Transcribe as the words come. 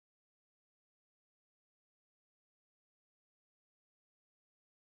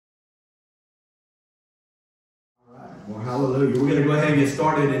Well, hallelujah. We're going to go ahead and get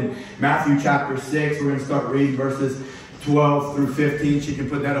started in Matthew chapter 6. We're going to start reading verses 12 through 15. She can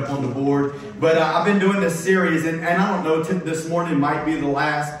put that up on the board. But I've been doing this series, and I don't know, this morning might be the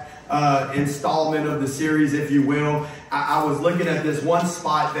last installment of the series, if you will. I was looking at this one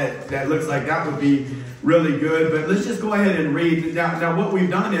spot that looks like that would be really good. But let's just go ahead and read. Now what we've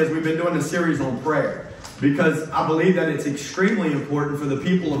done is we've been doing a series on prayer, because I believe that it's extremely important for the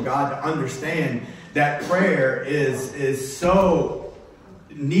people of God to understand that prayer is so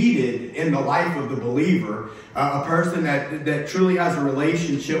needed in the life of the believer, a person that truly has a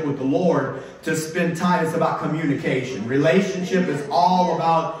relationship with the Lord, to spend time. It's about communication. Relationship is all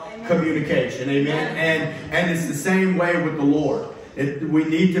about communication. Amen. And it's the same way with the Lord. We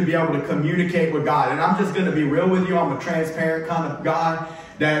need to be able to communicate with God. And I'm just going to be real with you. I'm a transparent kind of guy,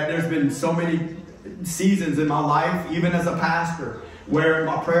 that there's been so many seasons in my life, even as a pastor, where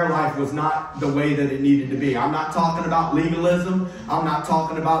my prayer life was not the way that it needed to be. I'm not talking about legalism. I'm not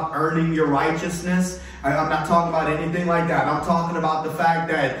talking about earning your righteousness. I'm not talking about anything like that. I'm talking about the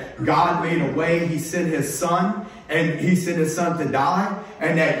fact that God made a way. He sent His Son, and He sent His Son to die,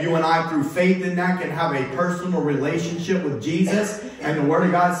 and that you and I, through faith in that, can have a personal relationship with Jesus. And the Word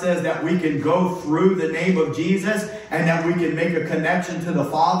of God says that we can go through the name of Jesus, and that we can make a connection to the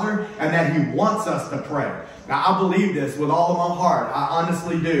Father, and that He wants us to pray. Now, I believe this with all of my heart. I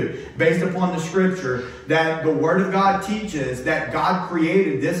honestly do. Based upon the Scripture, that the Word of God teaches that God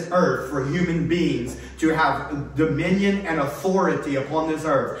created this earth for human beings to have dominion and authority upon this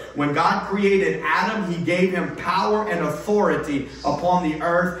earth. When God created Adam, He gave him power and authority upon the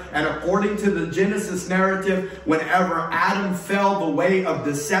earth. And according to the Genesis narrative, whenever Adam fell the way of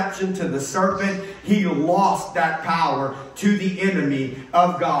deception to the serpent, he lost that power to the enemy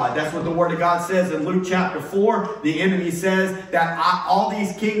of God. That's what the Word of God says in Luke chapter 4. The enemy says that all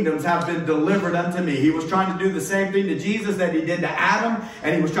these kingdoms have been delivered unto me. He was trying to do the same thing to Jesus that he did to Adam,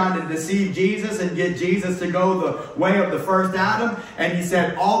 and he was trying to deceive Jesus and get Jesus to go the way of the first Adam. And he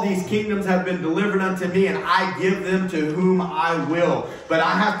said, all these kingdoms have been delivered unto me, and I give them to whom I will. But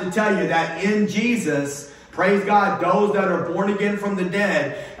I have to tell you that in Jesus, praise God, those that are born again from the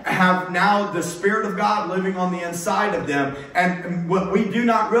dead have now the Spirit of God living on the inside of them. And what we do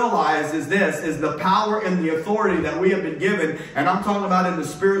not realize is this, is the power and the authority that we have been given, and I'm talking about in the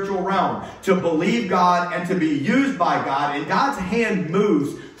spiritual realm, to believe God and to be used by God. And God's hand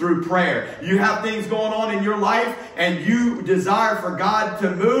moves through prayer. You have things going on in your life and you desire for God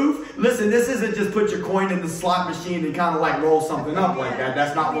to move. Listen, this isn't just put your coin in the slot machine and kind of like roll something up like that.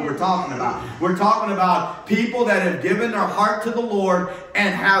 That's not what we're talking about. We're talking about people that have given their heart to the Lord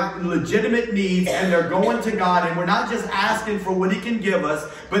and have legitimate needs, and they're going to God, and we're not just asking for what He can give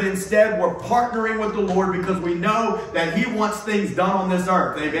us, but instead we're partnering with the Lord because we know that He wants things done on this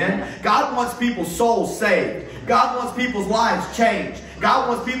earth. Amen. God wants people's souls saved. God wants people's lives changed. God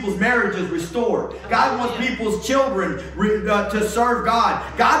wants people's marriages restored. God wants people's children to serve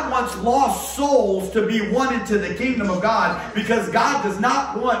God. God wants lost souls to be won into the kingdom of God, because God does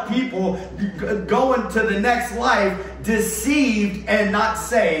not want people going to the next life deceived and not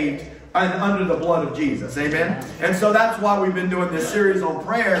saved and under the blood of Jesus. Amen. And so that's why we've been doing this series on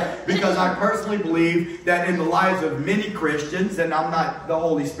prayer, because I personally believe that in the lives of many Christians, and I'm not the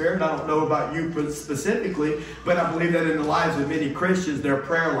Holy Spirit, I don't know about you specifically, but I believe that in the lives of many Christians, their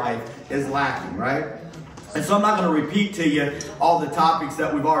prayer life is lacking, right? And so I'm not going to repeat to you all the topics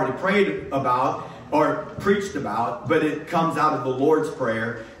that we've already prayed about or preached about, but it comes out of the Lord's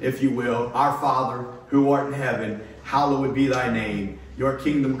Prayer, if you will. Our Father, who art in heaven, hallowed be thy name. Your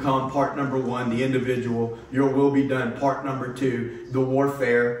kingdom come, part number 1, the individual. Your will be done, part number 2, the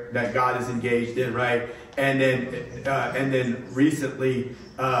warfare that God is engaged in, right? And then recently,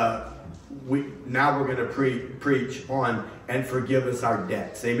 now we're going to preach on and forgive us our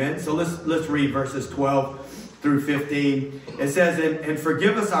debts. Amen. So let's read verses 12 through 15. It says, and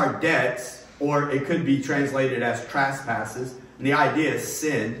forgive us our debts, or it could be translated as trespasses. And the idea is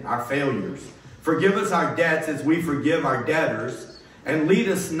sin, our failures. Forgive us our debts as we forgive our debtors. And lead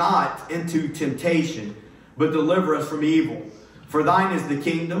us not into temptation, but deliver us from evil. For thine is the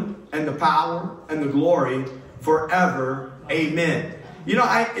kingdom, and the power, and the glory, forever. Amen. You know,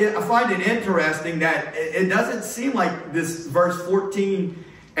 I find it interesting that it doesn't seem like this verse 14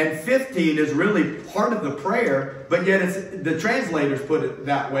 and 15 is really part of the prayer, but yet the translators put it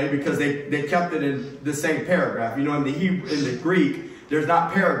that way because they kept it in the same paragraph. You know, in the Greek, there's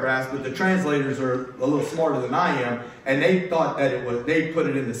not paragraphs, but the translators are a little smarter than I am, and they thought that they put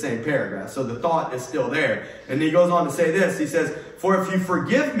it in the same paragraph. So the thought is still there. And he goes on to say this. He says, for if you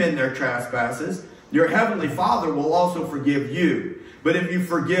forgive men their trespasses, your heavenly Father will also forgive you. But if you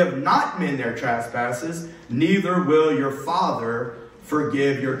forgive not men their trespasses, neither will your Father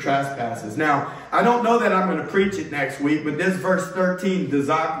forgive your trespasses. Now, I don't know that I'm going to preach it next week, but this verse 13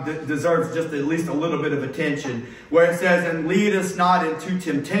 deserves just at least a little bit of attention, where it says, and lead us not into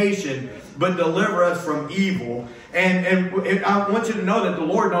temptation, but deliver us from evil. And I want you to know that the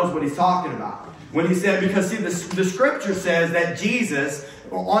Lord knows what he's talking about. When he said, because see, the scripture says that Jesus,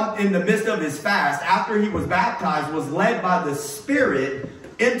 in the midst of his fast, after he was baptized, was led by the Spirit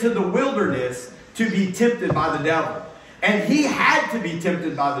into the wilderness to be tempted by the devil. And he had to be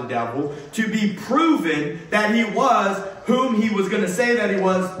tempted by the devil to be proven that he was whom he was going to say that he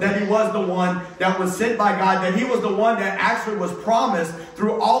was the one that was sent by God, that he was the one that actually was promised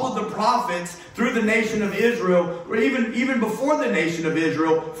through all of the prophets, through the nation of Israel, or even before the nation of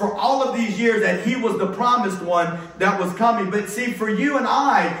Israel, for all of these years, that he was the promised one that was coming. But see, for you and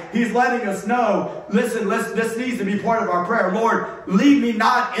I, he's letting us know, listen, this needs to be part of our prayer. Lord, lead me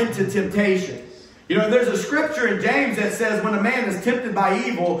not into temptation. You know, there's a scripture in James that says when a man is tempted by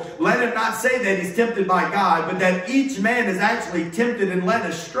evil, let him not say that he's tempted by God, but that each man is actually tempted and led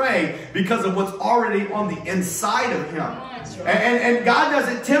astray because of what's already on the inside of him. And God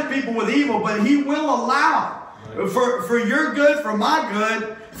doesn't tempt people with evil, but he will allow for your good, for my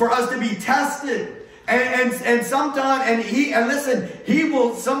good, for us to be tested. And sometimes, he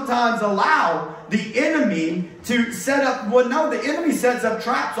will sometimes allow the enemy to set up, the enemy sets up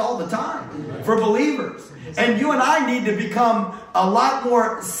traps all the time for believers. And you and I need to become a lot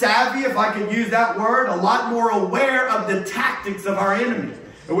more savvy, if I could use that word, a lot more aware of the tactics of our enemy.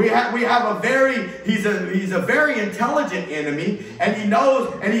 We have he's a very intelligent enemy, and he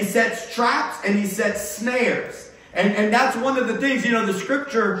knows, and he sets traps and he sets snares. And that's one of the things, the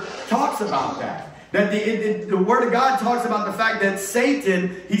scripture talks about that. That the Word of God talks about the fact that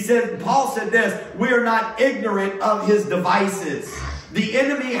Satan, Paul said this, we are not ignorant of his devices. The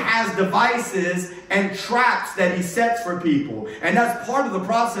enemy has devices and traps that he sets for people. And that's part of the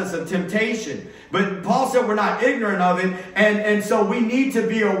process of temptation. But Paul said we're not ignorant of it. And so we need to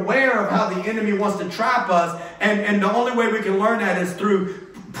be aware of how the enemy wants to trap us. And the only way we can learn that is through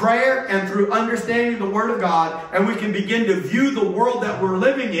prayer and through understanding the Word of God, and we can begin to view the world that we're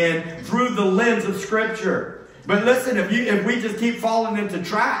living in through the lens of Scripture. But listen, if we just keep falling into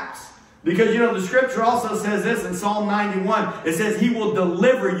traps, because the Scripture also says this in Psalm 91, it says he will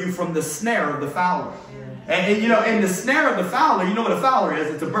deliver you from the snare of the fowler. And the snare of the fowler, you know what a fowler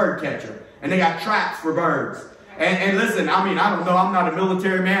is? It's a bird catcher, and they got traps for birds. And listen, I don't know, I'm not a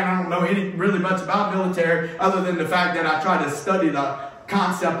military man, I don't know really much about military, other than the fact that I try to study the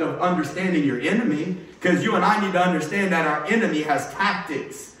concept of understanding your enemy, because you and I need to understand that our enemy has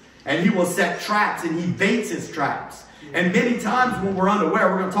tactics, and he will set traps, and he baits his traps. And many times when we're unaware,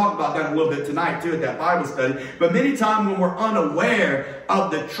 we're going to talk about that a little bit tonight too at that Bible study, but many times when we're unaware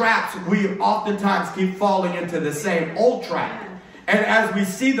of the traps, we oftentimes keep falling into the same old trap. And as we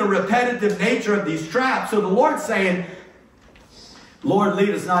see the repetitive nature of these traps, so the Lord's saying, Lord, lead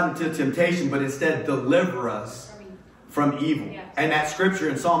us not into temptation, but instead deliver us from evil. Yeah. And that scripture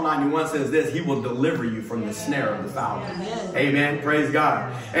in Psalm 91 says this, he will deliver you from the snare of the fowler. Amen. Amen. Praise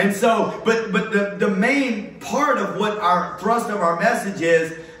God. And so, but the main part of what our thrust of our message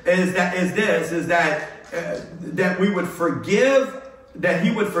is that we would forgive, that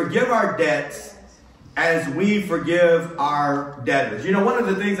he would forgive our debts as we forgive our debtors. One of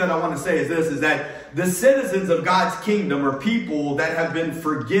the things that I want to say is this, is that the citizens of God's kingdom are people that have been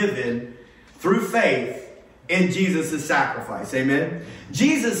forgiven through faith in Jesus' sacrifice. Amen.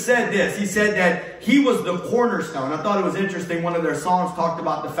 Jesus said this. He said that he was the cornerstone. I thought it was interesting. One of their songs talked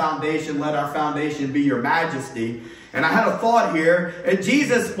about the foundation. Let our foundation be your majesty. And I had a thought here. And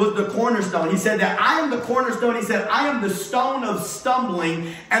Jesus was the cornerstone. He said that I am the cornerstone. He said, I am the stone of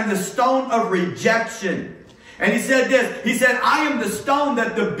stumbling and the stone of rejection. And he said this. He said, I am the stone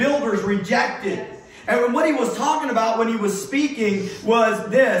that the builders rejected. And what he was talking about when he was speaking was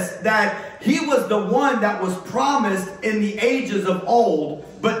this, that he was the one that was promised in the ages of old,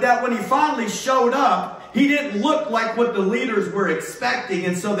 but that when he finally showed up, he didn't look like what the leaders were expecting,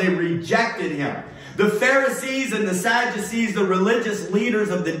 and so they rejected him. The Pharisees and the Sadducees, the religious leaders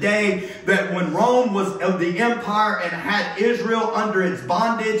of the day, that when Rome was of the empire and had Israel under its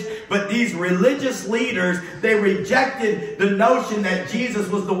bondage, but these religious leaders, they rejected the notion that Jesus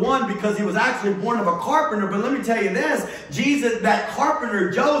was the one because he was actually born of a carpenter. But let me tell you this, Jesus, that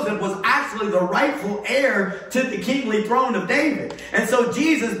carpenter Joseph, was actually the rightful heir to the kingly throne of David. And so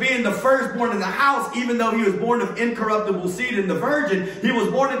Jesus, being the firstborn in the house, even though he was born of incorruptible seed in the virgin, he was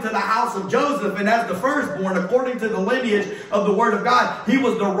born into the house of Joseph. And as as the firstborn, according to the lineage of the Word of God, he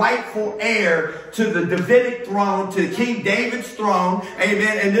was the rightful heir to the Davidic throne, to King David's throne.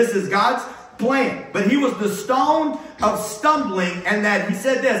 Amen. And this is God's plan. But he was the stone of stumbling, and that he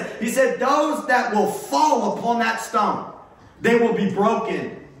said this. He said, those that will fall upon that stone, they will be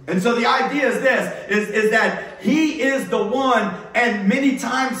broken. And so the idea is this, is that he is the one, and many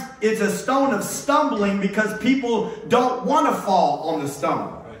times it's a stone of stumbling because people don't want to fall on the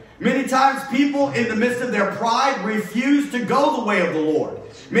stone. Many times people in the midst of their pride refuse to go the way of the Lord.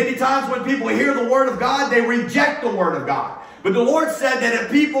 Many times when people hear the Word of God, they reject the Word of God. But the Lord said that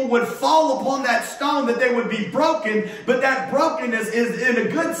if people would fall upon that stone, that they would be broken, but that brokenness is in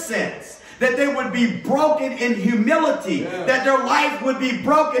a good sense. That they would be broken in humility. That their life would be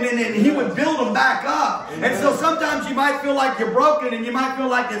broken, and he would build them back up. And so sometimes you might feel like you're broken, and you might feel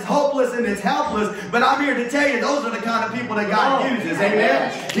like it's hopeless and it's helpless. But I'm here to tell you, those are the kind of people that God uses.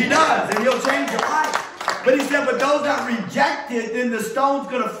 Amen? He does, and he'll change your life. But he said, but those that reject it, then the stone's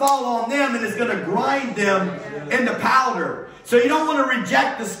going to fall on them, and it's going to grind them into powder. So you don't want to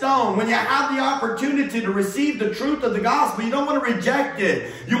reject the stone. When you have the opportunity to receive the truth of the gospel, you don't want to reject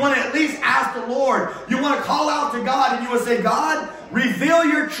it. You want to at least ask the Lord. You want to call out to God, and you want to say, God, reveal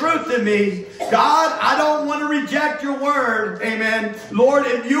your truth to me. God, I don't want to reject your word. Amen. Lord,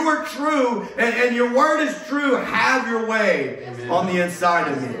 if you are true and your word is true, have your way on the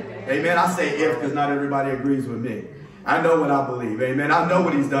inside of me. Amen. I say if because not everybody agrees with me. I know what I believe. Amen. I know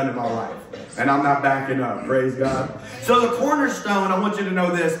what he's done in my life. And I'm not backing up. Praise God. So the cornerstone, I want you to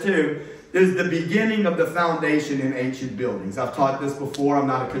know this too, is the beginning of the foundation in ancient buildings. I've taught this before. I'm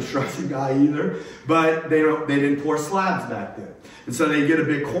not a construction guy either. But they didn't pour slabs back then. And so they get a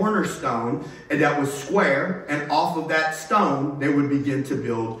big cornerstone and that was square. And off of that stone, they would begin to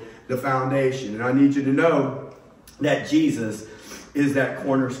build the foundation. And I need you to know that Jesus is that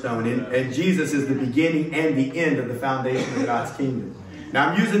cornerstone. And Jesus is the beginning and the end of the foundation of God's kingdom. Now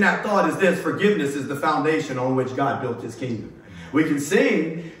I'm using that thought as this: forgiveness is the foundation on which God built his kingdom. We can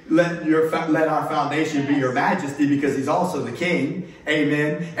sing, let our foundation be your majesty, because he's also the king.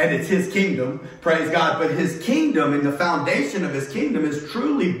 Amen. And it's his kingdom. Praise God. But his kingdom and the foundation of his kingdom is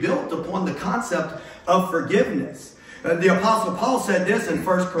truly built upon the concept of forgiveness. The Apostle Paul said this in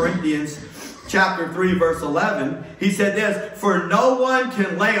 1 Corinthians chapter 3, verse 11. He said this: for no one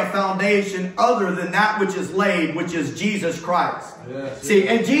can lay a foundation other than that which is laid, which is Jesus Christ. Yes. See,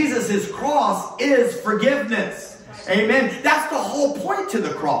 and Jesus' cross is forgiveness. Amen. That's the whole point to the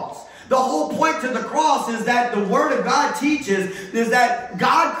cross. The whole point to the cross is that the Word of God teaches is that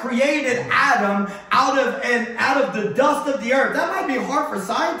God created Adam out of the dust of the earth. That might be hard for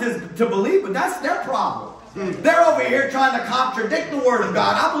scientists to believe, but that's their problem. They're over here trying to contradict the Word of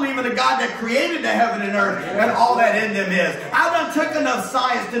God. I believe in a God that created the heaven and earth and all that in them is. I done took enough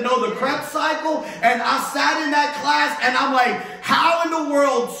science to know the Krebs cycle, and I sat in that class and I'm like, how in the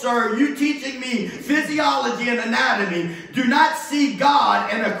world, sir, you teaching me physiology and anatomy, do not see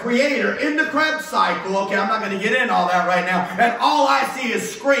God and a creator in the Krebs cycle? Okay, I'm not going to get into all that right now. And all I see is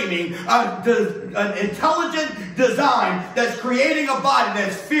screaming, an intelligent design that's creating a body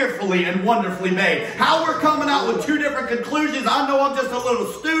that's fearfully and wonderfully made. How we're coming out with two different conclusions. I know I'm just a little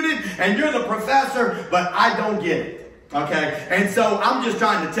student and you're the professor, but I don't get it. Okay? And so I'm just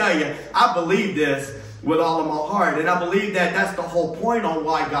trying to tell you, I believe this with all of my heart. And I believe that that's the whole point on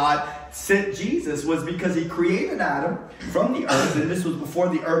why God sent Jesus, was because he created Adam from the earth, and this was before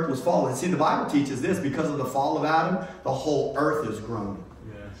the earth was fallen. See, the Bible teaches this: because of the fall of Adam, the whole earth is groaning.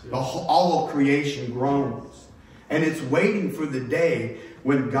 Yes. All of creation groans. And it's waiting for the day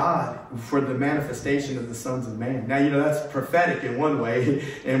when God, for the manifestation of the sons of man. Now, you know, that's prophetic in one way.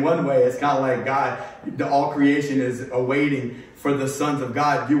 In one way, it's kind of like God, all creation is awaiting for the sons of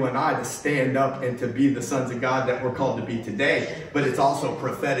God, you and I, to stand up and to be the sons of God that we're called to be today. But it's also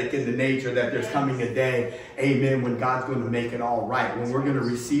prophetic in the nature that there's coming a day, amen, when God's going to make it all right, when we're going to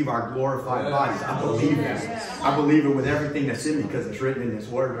receive our glorified bodies. I believe that. I believe it with everything that's in me, because it's written in this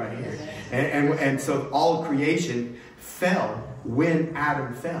word right here. And so all creation fell when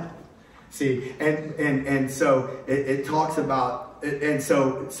Adam fell. See, and so it talks about, and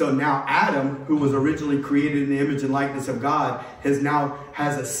so now Adam, who was originally created in the image and likeness of God,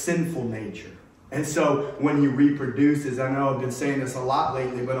 has a sinful nature. And so when he reproduces, I know I've been saying this a lot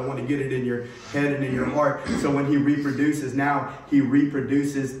lately, but I want to get it in your head and in your heart. So when he reproduces, now he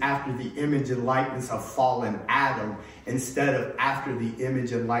reproduces after the image and likeness of fallen Adam instead of after the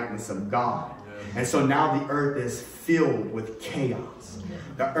image and likeness of God. And so now the earth is filled with chaos.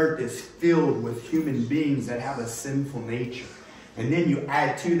 The earth is filled with human beings that have a sinful nature. And then you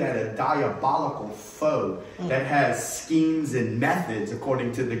add to that a diabolical foe that has schemes and methods,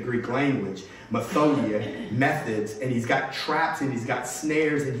 according to the Greek language, methods, and he's got traps, and he's got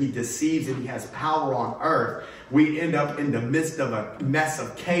snares, and he deceives, and he has power on earth, we end up in the midst of a mess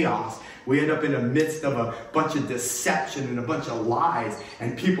of chaos. We end up in the midst of a bunch of deception and a bunch of lies,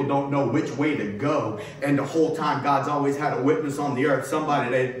 and people don't know which way to go. And the whole time, God's always had a witness on the earth,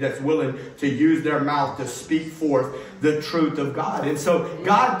 somebody that's willing to use their mouth to speak forth the truth of God. And so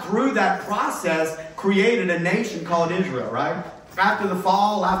God, through that process, created a nation called Israel, right? After the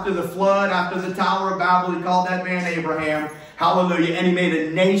fall, after the flood, after the Tower of Babel, he called that man Abraham. Hallelujah. And he made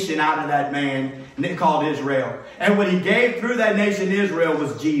a nation out of that man called Israel. And what he gave through that nation Israel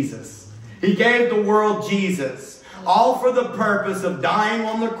was Jesus. He gave the world Jesus, all for the purpose of dying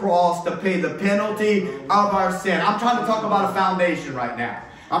on the cross to pay the penalty of our sin. I'm trying to talk about a foundation right now.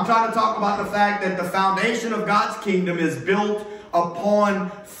 I'm trying to talk about the fact that the foundation of God's kingdom is built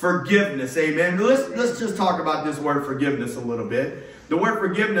upon forgiveness. Amen. Let's just talk about this word forgiveness a little bit. The word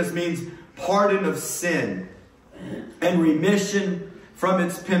forgiveness means pardon of sin and remission from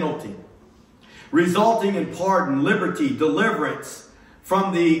its penalty, resulting in pardon, liberty, deliverance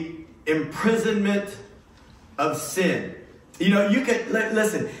from the imprisonment of sin. You know, you could,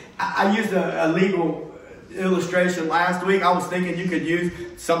 listen, I used a legal illustration last week. I was thinking you could use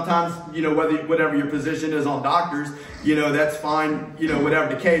sometimes, you know, whatever your position is on doctors, you know, that's fine, you know,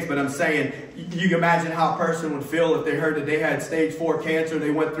 whatever the case. But I'm saying, you can imagine how a person would feel if they heard that they had stage 4 cancer.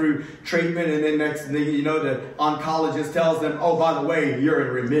 They went through treatment, and then next thing you know, the oncologist tells them, oh, by the way, you're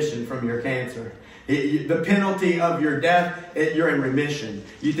in remission from your cancer. The penalty of your death, you're in remission.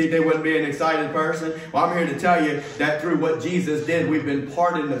 You think they wouldn't be an excited person? Well, I'm here to tell you that through what Jesus did, we've been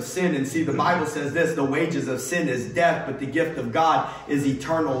pardoned of sin. And see, the Bible says this: the wages of sin is death, but the gift of God is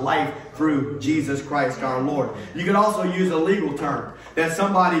eternal life through Jesus Christ our Lord. You could also use a legal term, that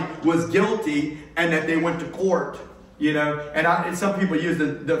somebody was guilty and that they went to court. You know, and some people use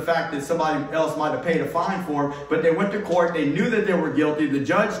the fact that somebody else might have paid a fine for them, but they went to court, they knew that they were guilty. The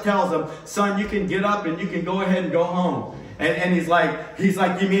judge tells them, son, you can get up and you can go ahead and go home. And he's like,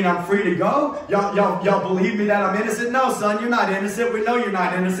 you mean I'm free to go? Y'all believe me that I'm innocent? No, son, you're not innocent. We know you're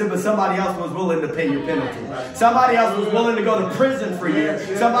not innocent, but somebody else was willing to pay your penalty. Somebody else was willing to go to prison for you.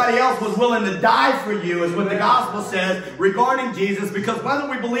 Somebody else was willing to die for you, is what the gospel says regarding Jesus, because whether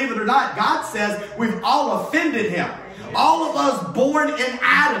we believe it or not, God says we've all offended him. All of us born in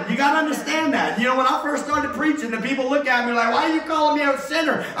Adam. You got to understand that. You know, when I first started preaching, the people look at me like, why are you calling me a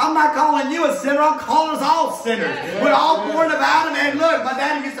sinner? I'm not calling you a sinner. I'm calling us all sinners. We're all born of Adam. And look, my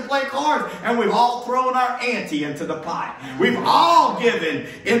daddy used to play cards, and we've all thrown our ante into the pot. We've all given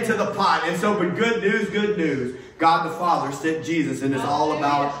into the pot. And so, but good news, good news. God the Father sent Jesus, and it's all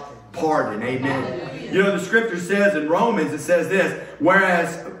about pardon. Amen. You know, the scripture says in Romans, it says this,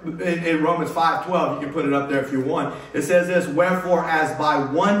 whereas in Romans 5:12, you can put it up there if you want. It says this, wherefore as by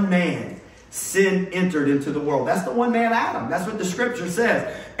one man sin entered into the world. That's the one man Adam. That's what the scripture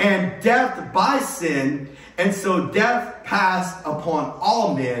says. And death by sin, and so death passed upon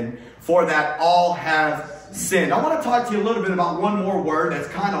all men, for that all have sinned. I want to talk to you a little bit about one more word that's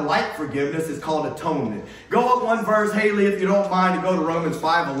kind of like forgiveness. It's called atonement. Go up one verse, Haley, if you don't mind, to go to Romans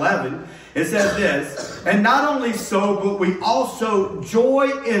 5:11. It says this, and not only so, but we also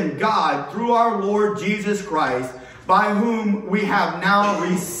joy in God through our Lord Jesus Christ, by whom we have now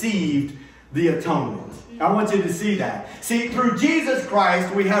received the atonement. I want you to see that. See, through Jesus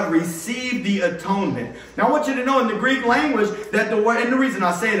Christ, we have received the atonement. Now, I want you to know in the Greek language that the word, and the reason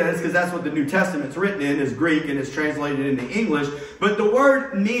I say that is because that's what the New Testament's written in, is Greek, and it's translated into English. But the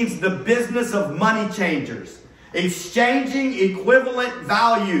word means the business of money changers, exchanging equivalent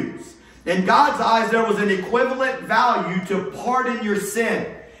values. In God's eyes, there was an equivalent value to pardon your sin.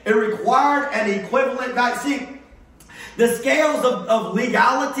 It required an equivalent value. See, the scales of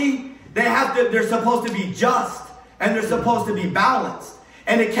legality, they're supposed to be just, and they're supposed to be balanced.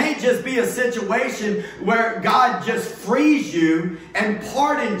 And it can't just be a situation where God just frees you and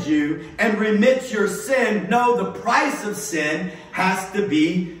pardons you and remits your sin. No, the price of sin has to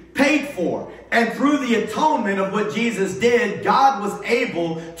be paid for. And through the atonement of what Jesus did, God was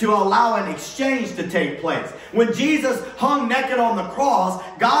able to allow an exchange to take place. When Jesus hung naked on the cross,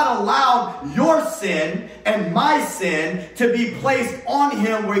 God allowed your sin and my sin to be placed on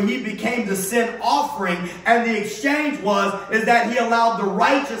him, where he became the sin offering. And the exchange is that he allowed the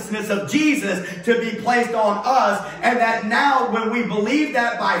righteousness of Jesus to be placed on us. And that now when we believe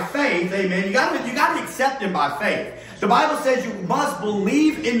that by faith, amen, you got to accept him by faith. The Bible says you must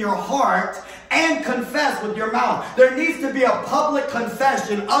believe in your heart and confess with your mouth. There needs to be a public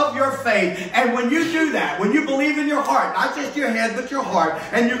confession of your faith. And when you do that, when you believe in your heart, not just your head, but your heart,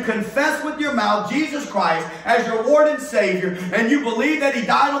 and you confess with your mouth Jesus Christ as your Lord and Savior, and you believe that He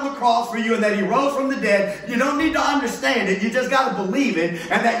died on the cross for you and that He rose from the dead, you don't need to understand it. You just got to believe it,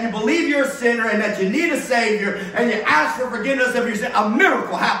 and that you believe you're a sinner and that you need a Savior, and you ask for forgiveness of your sin. A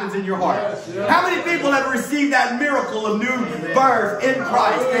miracle happens in your heart. How many people have received that miracle of new birth in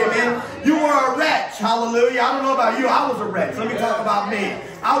Christ? Amen. You were a wretch. Hallelujah. I don't know about you. I was a wretch. Let me talk about me.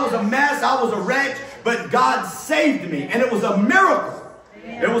 I was a mess. I was a wretch. But God saved me. And it was a miracle.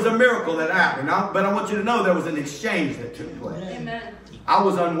 It was a miracle that happened. But I want you to know there was an exchange that took place. Amen. I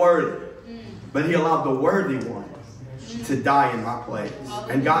was unworthy. But He allowed the worthy one to die in my place.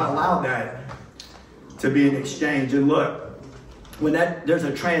 And God allowed that to be an exchange. And look, when there's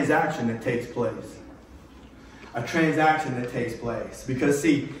a transaction that takes place. A transaction that takes place. Because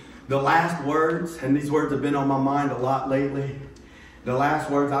see, the last words, and these words have been on my mind a lot lately. The last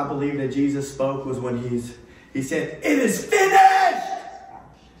words I believe that Jesus spoke was when He said, "It is finished!"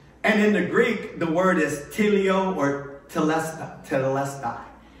 And in the Greek, the word is telio or telestai.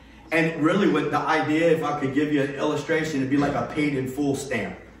 And really with the idea, if I could give you an illustration, it'd be like a paid in full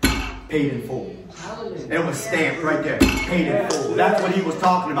stamp. Paid in full. It was stamped right there. Paid in full. That's what He was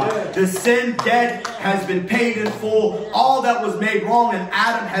talking about. The sin debt has been paid in full. All that was made wrong in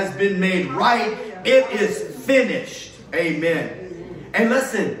Adam has been made right. It is finished. Amen. And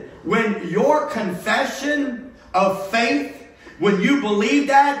listen, when your confession of faith, when you believe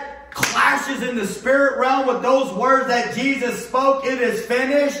that, clashes in the spirit realm with those words that Jesus spoke, it is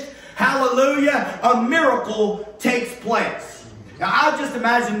finished. Hallelujah. A miracle takes place. Now, I just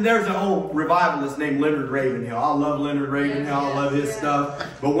imagine there's an old revivalist named Leonard Ravenhill. I love Leonard Ravenhill. I love his stuff.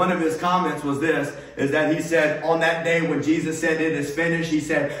 But one of his comments was this, is that he said on that day when Jesus said it is finished, he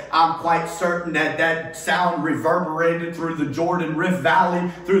said, "I'm quite certain that that sound reverberated through the Jordan Rift Valley,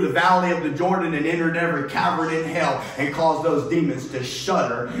 through the valley of the Jordan, and entered every cavern in hell and caused those demons to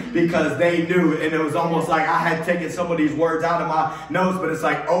shudder because they knew." And it was almost like I had taken some of these words out of my notes, but it's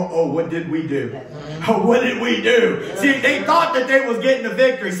like, oh, what did we do? What did we do? See, they thought that they was getting the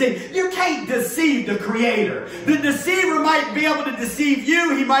victory. See, you can't deceive the Creator. The deceiver might be able to deceive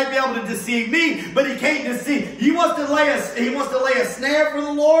you. He might be able to deceive me, but he can't deceive. He wants to lay a snare for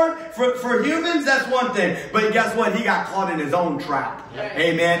the Lord, for humans. That's one thing. But guess what? He got caught in his own trap.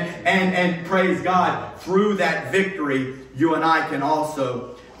 Amen. And praise God, through that victory, you and I can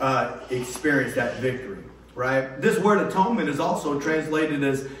also experience that victory. Right? This word atonement is also translated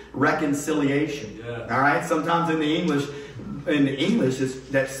as reconciliation. All right. Sometimes in the English, is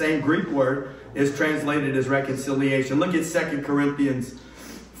that same Greek word is translated as reconciliation. Look at 2 Corinthians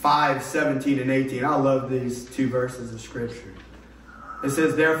 5:17 and 18. I love these two verses of Scripture. It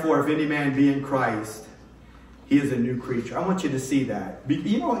says, "Therefore, if any man be in Christ, he is a new creature." I want you to see that.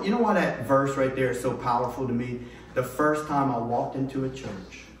 You know why that verse right there is so powerful to me? The first time I walked into a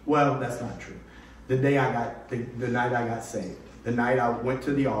church. Well, that's not true. The night I got saved. The night I went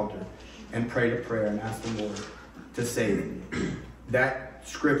to the altar and prayed a prayer and asked the Lord to save me. That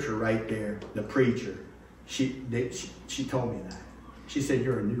scripture right there, the preacher, she told me that. She said,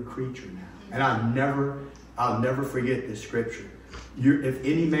 "You're a new creature now." And I'll never forget this scripture. If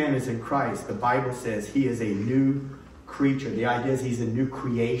any man is in Christ, the Bible says he is a new creature. The idea is he's a new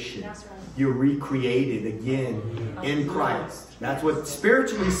creation. That's right. You're recreated again in Christ. That's what,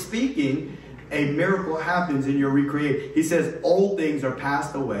 spiritually speaking, a miracle happens and you're recreated. He says, "Old things are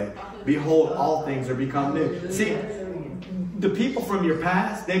passed away. Behold, all things are become new." See, the people from your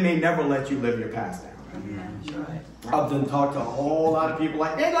past, they may never let you live your past down. I've done talked to a whole lot of people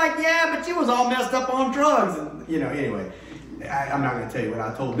they're like, "Yeah, but you was all messed up on drugs." And, anyway, I'm not going to tell you what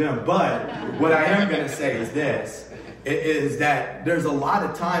I told them. But what I am going to say is this, is that there's a lot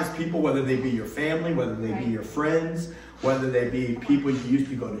of times people, whether they be your family, whether they be your friends, whether they be people you used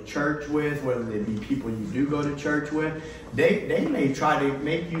to go to church with, whether they be people you do go to church with, they may try to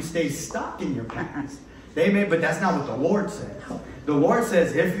make you stay stuck in your past. They may, but that's not what the Lord says. The Lord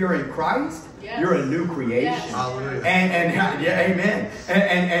says, if you're in Christ, you're a new creation. Yes. And amen.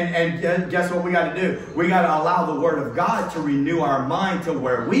 And guess what we got to do? We got to allow the Word of God to renew our mind to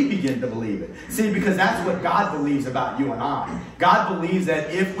where we begin to believe it. See, because that's what God believes about you and I. God believes that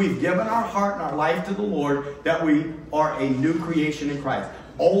if we've given our heart and our life to the Lord, that we are a new creation in Christ.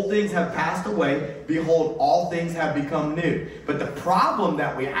 Old things have passed away. Behold, all things have become new. But the problem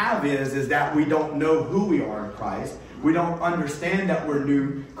that we have is that we don't know who we are in Christ. We don't understand that we're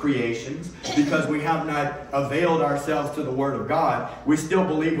new creations because we have not availed ourselves to the Word of God. We still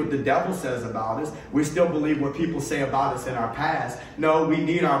believe what the devil says about us. We still believe what people say about us in our past. No, we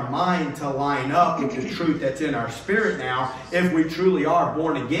need our mind to line up with the truth that's in our spirit now if we truly are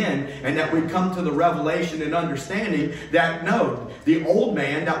born again, and that we come to the revelation and understanding that no, the old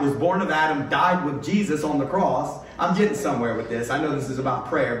man that was born of Adam died with Jesus on the cross. I'm getting somewhere with this. I know this is about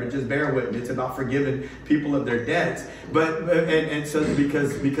prayer, but just bear with me. It's about forgiving people of their debts. And so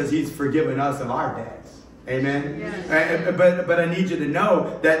because he's forgiven us of our debts. Amen. Yes. But I need you to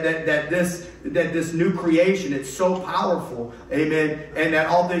know that this new creation, it's so powerful. Amen. And that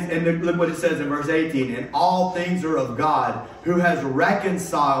all things, and look what it says in verse 18, and all things are of God, who has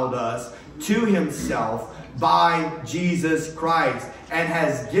reconciled us to himself by Jesus Christ, and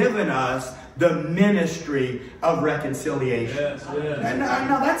has given us the ministry of reconciliation. Yes, yes. And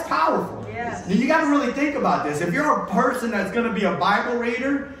now that's powerful. Yes. You got to really think about this. If you're a person that's going to be a Bible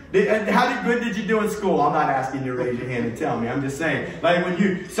reader, how good did you do in school? I'm not asking you to raise your hand and tell me. I'm just saying, like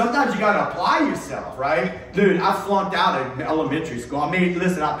sometimes you got to apply yourself, right? Dude, I flunked out in elementary school. I mean,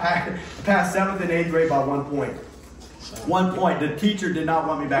 listen, I passed 7th and 8th grade by 1 point. 1 point. The teacher did not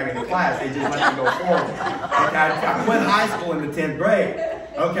want me back in the class. They just let me go forward. Okay, I quit high school in the 10th grade.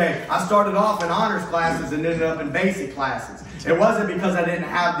 Okay, I started off in honors classes and ended up in basic classes. It wasn't because I didn't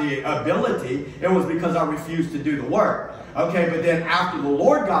have the ability. It was because I refused to do the work. Okay, but then after the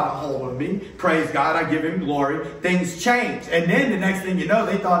Lord got a hold of me, praise God, I give him glory, things changed. And then the next thing you know,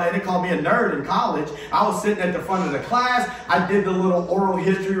 they called me a nerd in college. I was sitting at the front of the class. I did the little oral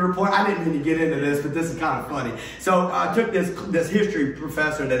history report. I didn't mean to get into this, but this is kind of funny. So I took this history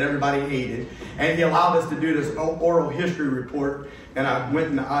professor that everybody hated, and he allowed us to do this oral history report. And I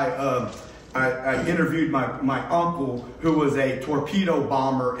went and I interviewed my uncle, who was a torpedo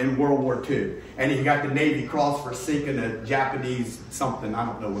bomber in World War II. And he got the Navy Cross for sinking a Japanese something. I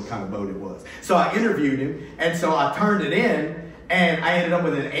don't know what kind of boat it was. So I interviewed him, and so I turned it in, and I ended up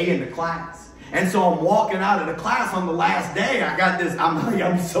with an A in the class. And so I'm walking out of the class on the last day. I got this,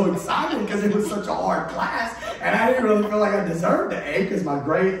 I'm so excited because it was such a hard class. And I didn't really feel like I deserved the A because my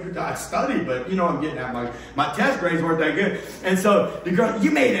grade, I studied, but I'm getting at my test grades weren't that good. And so the girl,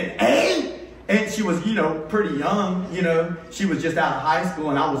 you made an A? And she was, pretty young, she was just out of high school,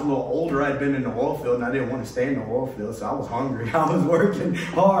 and I was a little older. I'd been in the oil field, and I didn't want to stay in the oil field, so I was hungry. I was working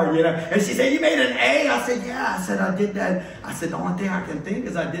hard, And she said, you made an A? I said, yeah. I said, I did that. I said, the only thing I can think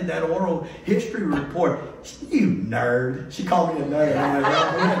is I did that oral history report. You nerd. She called me a nerd. I'm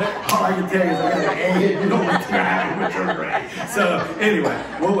like, all I can tell you is I got an A, and you don't want to happen with your grade. So anyway,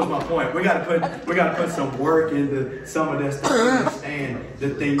 what was my point? We got to put some work into some of this to understand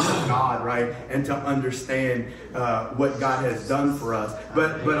the things of God, right? And to understand what God has done for us.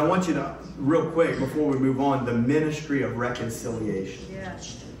 But I want you to, real quick, before we move on, the ministry of reconciliation.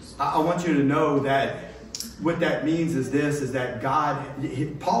 Yes. I want you to know that what that means is this, is that God,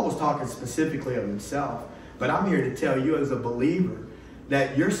 Paul was talking specifically of himself, but I'm here to tell you as a believer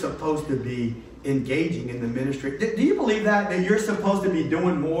that you're supposed to be engaging in the ministry. Do you believe that you're supposed to be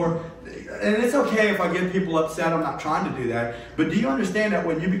doing more? And it's okay if I get people upset. I'm not trying to do that. But do you understand that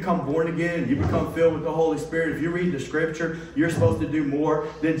when you become born again, you become filled with the Holy Spirit, if you read the scripture, you're supposed to do more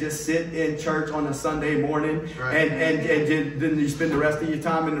than just sit in church on a Sunday morning, right, and then you spend the rest of your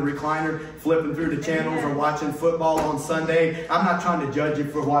time in the recliner flipping through the channels or watching football on Sunday. I'm not trying to judge you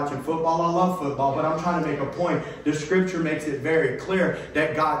for watching football. I love football, but I'm trying to make a point. The scripture makes it very clear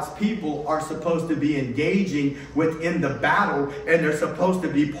that God's people are supposed to be engaging within the battle, and they're supposed to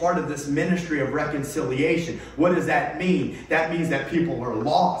be part of this ministry of reconciliation. What does that mean? That means that people are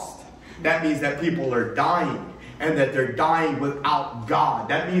lost. That means that people are dying, and that they're dying without God.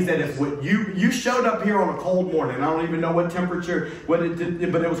 That means that if you showed up here on a cold morning, I don't even know what temperature, but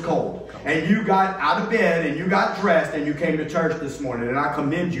it was cold, and you got out of bed and you got dressed and you came to church this morning, and I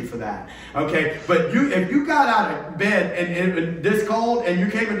commend you for that. Okay, but if you got out of bed and this cold and you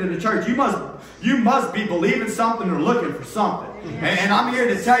came into the church, you must be believing something or looking for something. And I'm here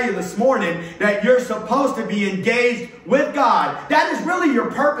to tell you this morning that you're supposed to be engaged with God. That is really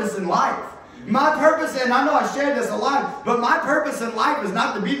your purpose in life. My purpose, and I know I share this a lot, but my purpose in life is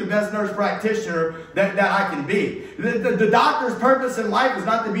not to be the best nurse practitioner that I can be. The doctor's purpose in life is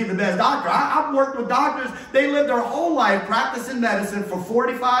not to be the best doctor. I've worked with doctors. They live their whole life practicing medicine for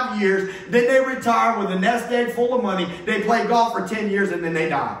 45 years. Then they retire with a nest egg full of money. They play golf for 10 years and then they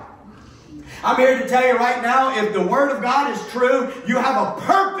die. I'm here to tell you right now, if the Word of God is true, you have a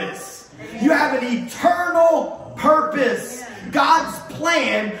purpose. You have an eternal purpose. God's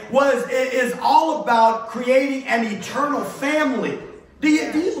plan is all about creating an eternal family. Do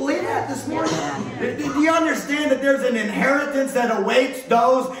you believe that this morning? Do you understand that there's an inheritance that awaits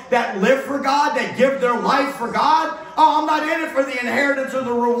those that live for God, that give their life for God? Oh, I'm not in it for the inheritance or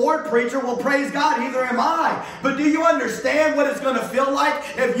the reward, preacher. Well, praise God, neither am I. But do you understand what it's going to feel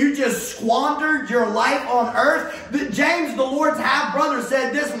like if you just squandered your life on earth? James, the Lord's half-brother,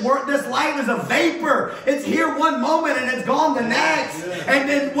 said this life is a vapor. It's here one moment and it's gone the next. And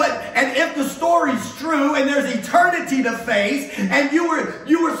then what? And if the story's true and there's eternity to face, and you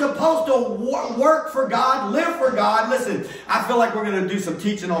were supposed to work for God, live for God. Listen, I feel like we're going to do some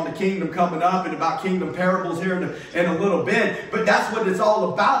teaching on the kingdom coming up and about kingdom parables here in a little bit, but that's what it's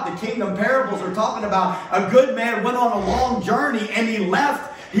all about. The kingdom parables are talking about a good man went on a long journey and he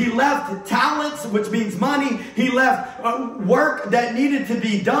left talents, which means money. He left work that needed to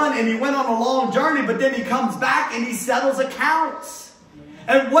be done, and he went on a long journey, but then he comes back and he settles accounts.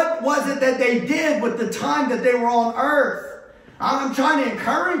 And what was it that they did with the time that they were on earth? I'm trying to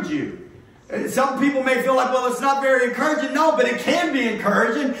encourage you. Some people may feel like, well, it's not very encouraging. No, but it can be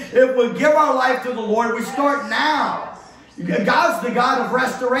encouraging if we give our life to the Lord. We start now. God's the God of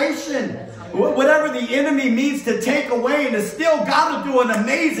restoration. Whatever the enemy means to take away, and it's still God will do an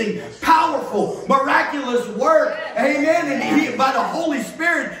amazing, powerful, miraculous work. Amen. And by the Holy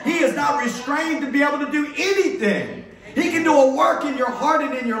Spirit, He is not restrained to be able to do anything. He can do a work in your heart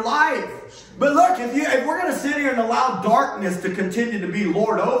and in your life. But look, if we're going to sit here and allow darkness to continue to be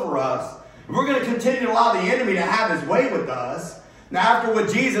Lord over us, if we're going to continue to allow the enemy to have his way with us, now after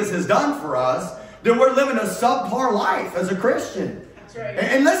what Jesus has done for us, then we're living a subpar life as a Christian. That's right.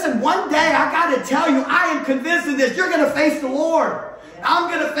 And listen, one day I got to tell you, I am convinced of this. You're going to face the Lord.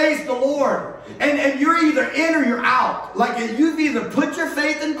 I'm going to face the Lord. And you're either in or you're out. Like you've either put your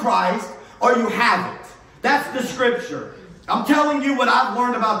faith in Christ or you haven't. That's the scripture. I'm telling you what I've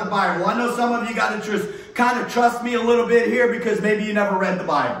learned about the Bible. I know some of you got to just kind of trust me a little bit here because maybe you never read the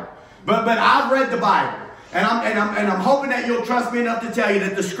Bible. But I've read the Bible. And I'm hoping that you'll trust me enough to tell you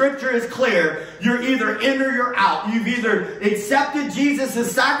that the scripture is clear. You're either in or you're out. You've either accepted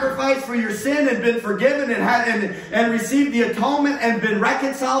Jesus' sacrifice for your sin and been forgiven and received the atonement and been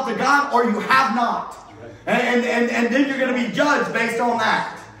reconciled to God, or you have not. And then you're going to be judged based on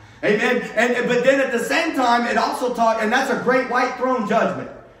that. Amen. But then at the same time, it also taught, and that's a great white throne judgment,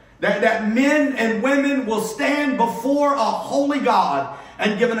 that men and women will stand before a holy God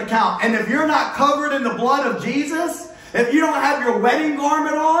and give an account. And if you're not covered in the blood of Jesus, if you don't have your wedding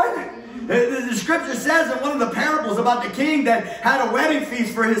garment on, the scripture says in one of the parables about the king that had a wedding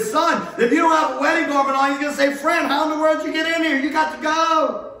feast for his son, if you don't have a wedding garment on, he's going to say, friend, how in the world did you get in here? You got to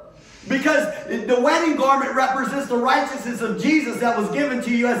go. Because the wedding garment represents the righteousness of Jesus that was given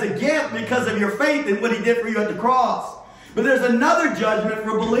to you as a gift because of your faith in what He did for you at the cross. But there's another judgment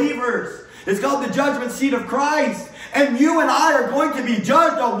for believers. It's called the judgment seat of Christ. And you and I are going to be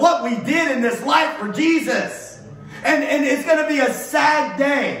judged on what we did in this life for Jesus. And it's going to be a sad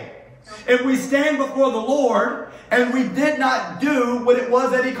day if we stand before the Lord and we did not do what it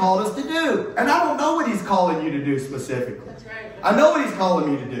was that He called us to do. And I don't know what He's calling you to do specifically. That's right. I know what He's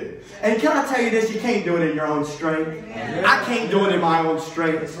calling me to do. And can I tell you this? You can't do it in your own strength. Amen. I can't do it in my own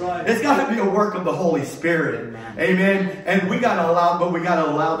strength. Right. It's got to be a work of the Holy Spirit. Amen. And we got to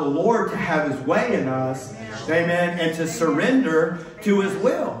allow the Lord to have His way in us. Amen. And to surrender to His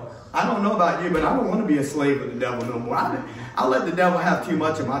will. I don't know about you, but I don't want to be a slave of the devil no more. I let the devil have too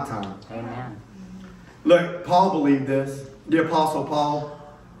much of my time. Amen. Look, Paul believed this. The Apostle Paul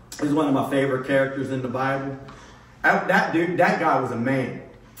is one of my favorite characters in the Bible. That guy was a man.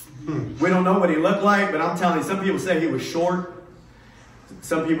 We don't know what he looked like, but I'm telling you, some people say he was short.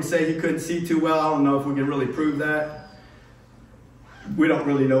 Some people say he couldn't see too well. I don't know if we can really prove that. We don't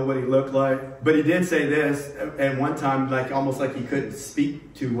really know what he looked like. But he did say this at one time, like almost like he couldn't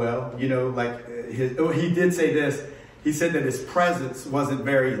speak too well. You know, like he did say this. He said that his presence wasn't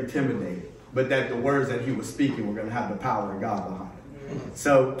very intimidating, but that the words that he was speaking were going to have the power of God behind it.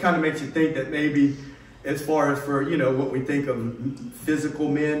 So it kind of makes you think that maybe as far as for, you know, what we think of physical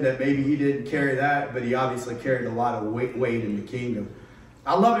men, that maybe he didn't carry that, but he obviously carried a lot of weight in the kingdom.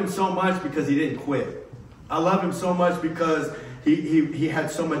 I love him so much because he didn't quit. I love him so much because he had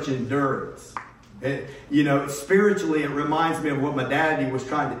so much endurance. And, you know, spiritually, it reminds me of what my daddy was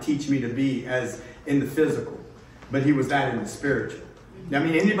trying to teach me to be as in the physical, but he was that in the spiritual. I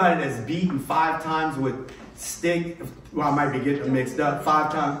mean, anybody that's beaten 5 times with stick, well, I might be getting them mixed up.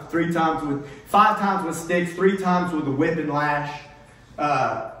 5 times with sticks, 3 times with a whip and lash,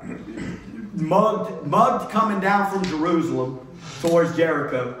 mugged coming down from Jerusalem towards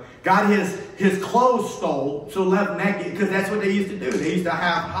Jericho, got his clothes stole, so left naked, because that's what they used to do. They used to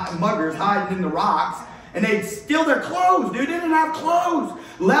have muggers hiding in the rocks And they'd steal their clothes, dude. They didn't have clothes.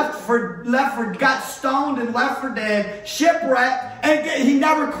 Got stoned and left for dead, shipwrecked, and he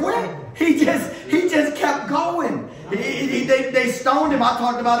never quit. He just kept going. They stoned him. I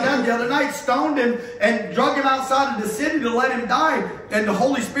talked about that the other night. Stoned him and drug him outside of the city to let him die. And the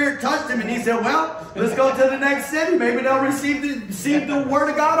Holy Spirit touched him, and he said, well, let's go to the next city. Maybe they'll receive the word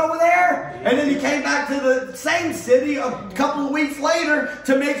of God over there. And then he came back to the same city a couple of weeks later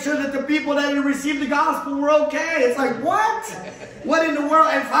to make sure that the people that had received the gospel were okay. It's like, what? What in the world?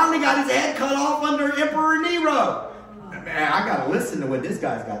 And finally got his head cut off under Emperor Nero. Man, I got to listen to what this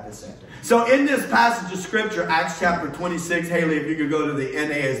guy's got to say. So in this passage of scripture, Acts chapter 26, Haley, if you could go to the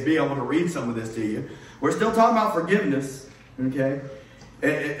NASB, I want to read some of this to you. We're still talking about forgiveness, okay?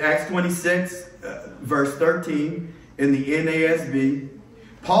 Acts 26, verse 13, in the NASB.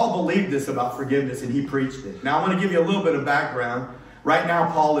 Paul believed this about forgiveness, and he preached it. Now, I want to give you a little bit of background. Right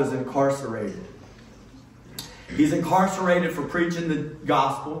now, Paul is incarcerated. He's incarcerated for preaching the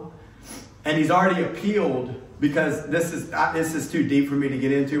gospel, and he's already appealed, because this is too deep for me to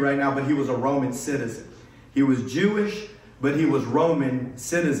get into right now, but he was a Roman citizen. He was Jewish, but he was Roman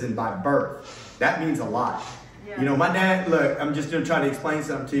citizen by birth. That means a lot. Yeah. You know, my dad, look, I'm just going to try to explain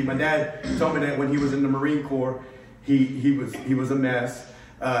something to you. My dad told me that when he was in the Marine Corps, he was a mess,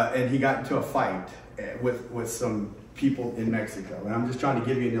 and he got into a fight with some people in Mexico. And I'm just trying to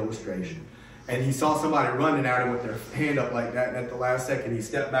give you an illustration. And he saw somebody running at him with their hand up like that. And at the last second, he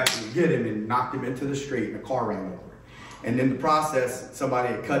stepped back and hit him and knocked him into the street. And the car ran over. And in the process,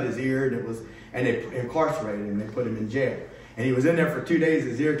 somebody had cut his ear. And they incarcerated him. They put him in jail. And he was in there for 2 days.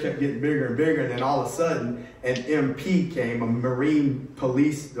 His ear kept getting bigger and bigger. And then all of a sudden, an MP came, a Marine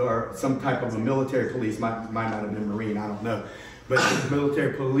police or some type of a military police. Might not have been Marine. I don't know. But the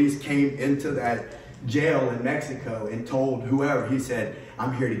military police came into that jail in Mexico and told whoever, he said,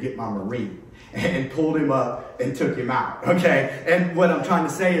 I'm here to get my Marine. And pulled him up and took him out. Okay? And what I'm trying to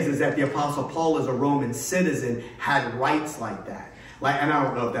say is that the Apostle Paul, as a Roman citizen, had rights like that. And I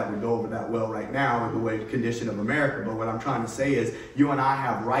don't know if that would go over that well right now with the way condition of America, but what I'm trying to say is you and I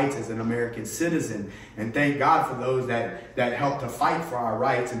have rights as an American citizen, and thank God for those that help to fight for our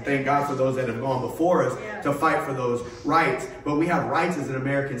rights, and thank God for those that have gone before us to fight for those rights. But we have rights as an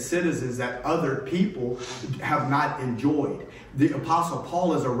American citizens that other people have not enjoyed. The Apostle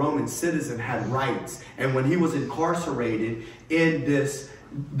Paul, as a Roman citizen, had rights, and when he was incarcerated in this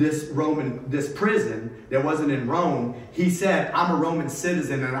prison that wasn't in Rome, he said, I'm a Roman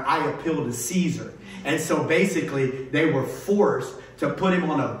citizen and I appeal to Caesar. And so basically they were forced to put him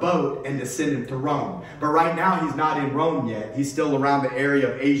on a boat and to send him to Rome. But right now he's not in Rome yet. He's still around the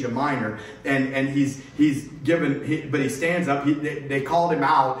area of Asia Minor, and he's given, but he stands up. They called him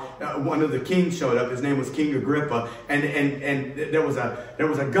out. One of the kings showed up. His name was King Agrippa, and there was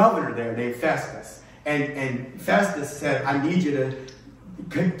a governor there named Festus, and Festus said, I need you to.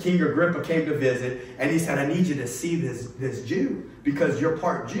 King Agrippa came to visit, and he said, I need you to see this Jew, because you're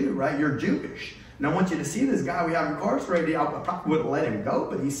part Jew, right? You're Jewish. And I want you to see this guy we have incarcerated. I probably wouldn't let him go,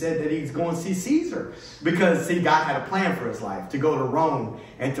 but he said that he's going to see Caesar. Because, see, God had a plan for his life, to go to Rome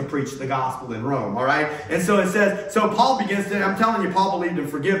and to preach the gospel in Rome, all right? And so it says, so Paul begins to, I'm telling you, Paul believed in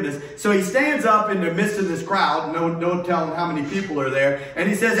forgiveness. So he stands up in the midst of this crowd, no telling how many people are there, and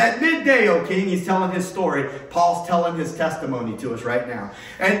he says, at midday, O king, he's telling his story. Paul's telling his testimony to us right now.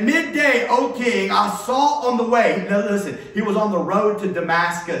 At midday, O king, I saw on the way, now listen, he was on the road to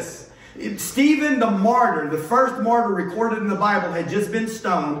Damascus. Stephen the martyr, the first martyr recorded in the Bible, had just been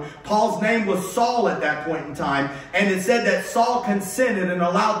stoned. Paul's name was Saul at that point in time. And it said that Saul consented and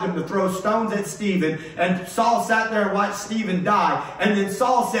allowed them to throw stones at Stephen. And Saul sat there and watched Stephen die. And then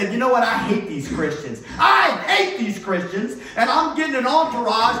Saul said, you know what? I hate these Christians. I hate these Christians. And I'm getting an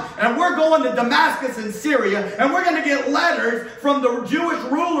entourage. And we're going to Damascus in Syria. And we're going to get letters from the Jewish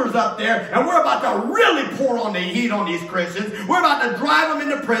rulers up there. And we're about to really pour on the heat on these Christians. We're about to drive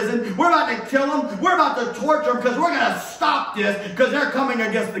them into prison. We're about to kill them. We're about to torture them, because we're going to stop this, because they're coming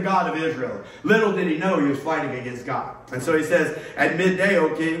against the God of Israel. Little did he know he was fighting against God. And so he says, at midday,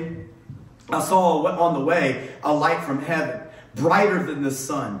 O king, I saw on the way a light from heaven, brighter than the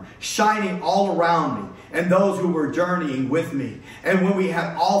sun, shining all around me and those who were journeying with me. And when we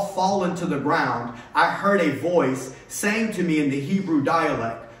had all fallen to the ground, I heard a voice saying to me in the Hebrew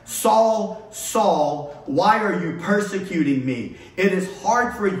dialect, Saul, Saul, why are you persecuting me? It is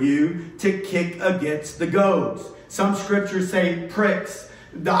hard for you to kick against the goads. Some scriptures say pricks.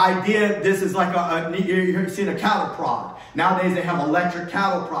 The idea, this is like you've seen a cattle prod. Nowadays they have electric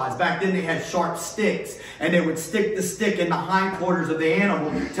cattle prods. Back then they had sharp sticks, and they would stick the stick in the hindquarters of the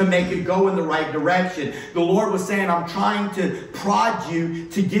animal to make it go in the right direction. The Lord was saying, I'm trying to prod you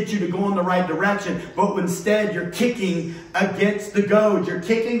to get you to go in the right direction, but instead you're kicking against the goad. You're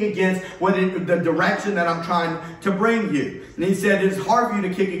kicking against the direction that I'm trying to bring you. And he said, it's hard for you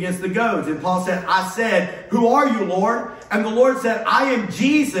to kick against the goads. And Paul said, I said, who are you, Lord? And the Lord said, I am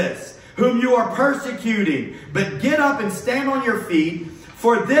Jesus, whom you are persecuting. But get up and stand on your feet.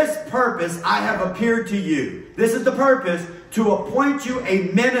 For this purpose I have appeared to you. This is the purpose, to appoint you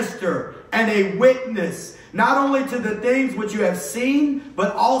a minister and a witness, not only to the things which you have seen,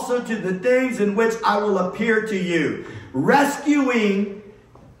 but also to the things in which I will appear to you, rescuing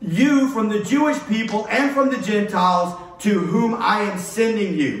you from the Jewish people and from the Gentiles to whom I am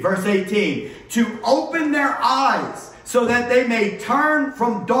sending you. Verse 18, to open their eyes so that they may turn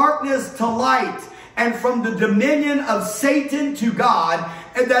from darkness to light and from the dominion of Satan to God,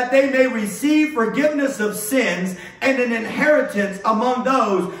 and that they may receive forgiveness of sins and an inheritance among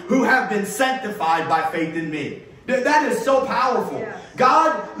those who have been sanctified by faith in me. That is so powerful. Yeah.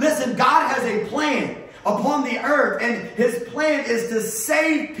 God, listen, God has a plan upon the earth, and his plan is to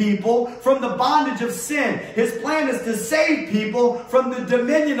save people from the bondage of sin. His plan is to save people from the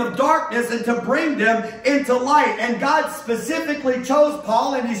dominion of darkness and to bring them into light. And God specifically chose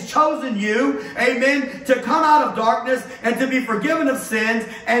Paul, and he's chosen you, amen, to come out of darkness and to be forgiven of sins,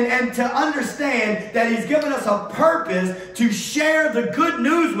 and to understand that he's given us a purpose to share the good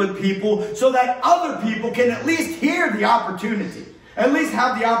news with people so that other people can at least hear the opportunity. At least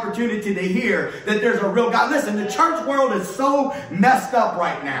have the opportunity to hear that there's a real God. Listen, the church world is so messed up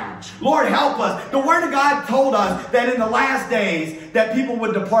right now. Lord, help us. The Word of God told us that in the last days that people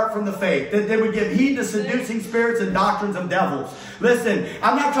would depart from the faith, that they would give heed to seducing spirits and doctrines of devils. Listen,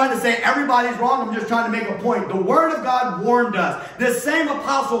 I'm not trying to say everybody's wrong. I'm just trying to make a point. The Word of God warned us. This same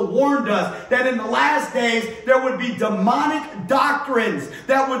apostle warned us that in the last days there would be demonic doctrines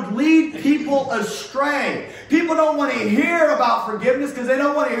that would lead people astray. People don't want to hear about forgiveness because they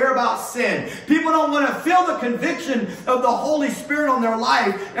don't want to hear about sin. People don't want to feel the conviction of the Holy Spirit on their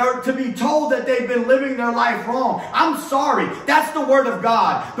life, or to be told that they've been living their life wrong. I'm sorry. That's the Word of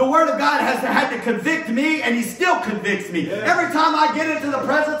God. The Word of God has had to convict me, and he still convicts me. Yeah. Every time I get into the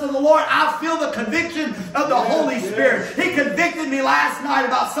presence of the Lord, I feel the conviction of the Holy Spirit. He convicted me last night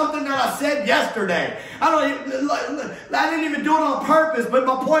about something that I said yesterday. I didn't even do it on purpose, but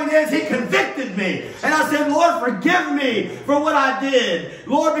my point is, he convicted me. And I said, Lord, forgive me for what I did.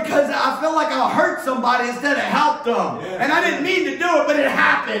 Lord, because I felt like I hurt somebody instead of helped them. And I didn't mean to do it, but it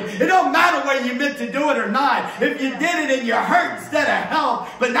happened. It don't matter whether you meant to do it or not. If you did it and you hurt instead of help,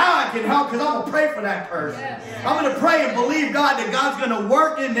 but now I can help because I'm going to pray for that person. I'm going to pray and believe God that God's going to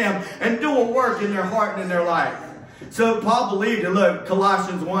work in them and do a work in their heart and in their life. So Paul believed it. Look,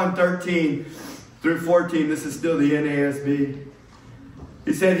 Colossians 1:13 through 14. This is still the NASB.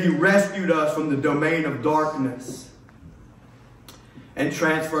 He said he rescued us from the domain of darkness and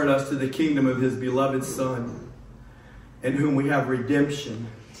transferred us to the kingdom of his beloved Son, in whom we have redemption,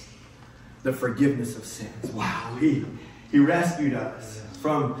 the forgiveness of sins. Wow, he rescued us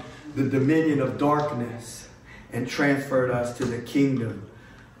from the dominion of darkness and transferred us to the kingdom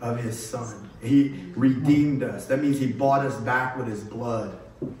of his Son. He redeemed us. That means he bought us back with his blood.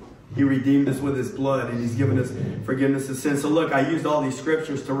 He redeemed us with his blood, and he's given us forgiveness of sins. So look, I used all these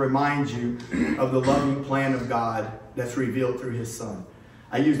scriptures to remind you of the loving plan of God that's revealed through his Son.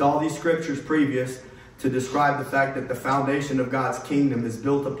 I used all these scriptures previous to describe the fact that the foundation of God's kingdom is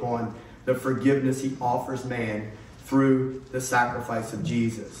built upon the forgiveness he offers man through the sacrifice of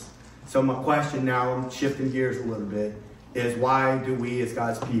Jesus. So my question now, I'm shifting gears a little bit, is why do we as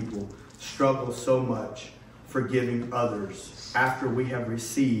God's people struggle so much forgiving others after we have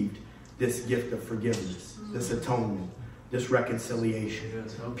received this gift of forgiveness, this atonement, this reconciliation?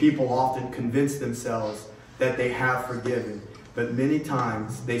 People often convince themselves that they have forgiven, but many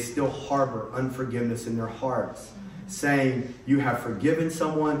times they still harbor unforgiveness in their hearts. Saying you have forgiven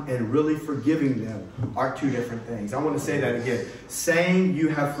someone and really forgiving them are two different things. I want to say that again. Saying you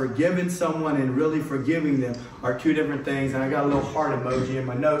have forgiven someone and really forgiving them are two different things. And I got a little heart emoji in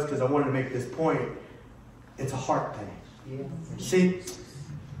my notes because I wanted to make this point. It's a heart thing. Yeah. See,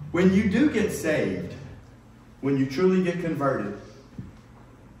 when you do get saved, when you truly get converted,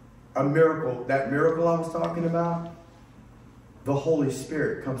 a miracle, that miracle I was talking about, the Holy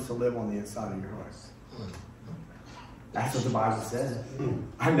Spirit comes to live on the inside of your heart. That's what the Bible says.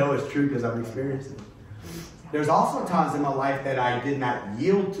 I know it's true because I've experienced it. There's also times in my life that I did not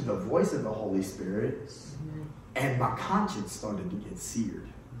yield to the voice of the Holy Spirit, and my conscience started to get seared.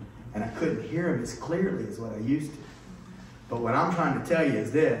 And I couldn't hear him as clearly as what I used to. But what I'm trying to tell you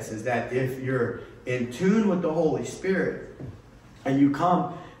is this, is that if you're in tune with the Holy Spirit and you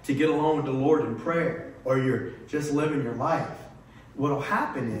come to get along with the Lord in prayer, or you're just living your life, what will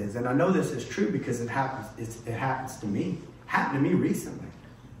happen is, and I know this is true because it happens to me. It happened to me recently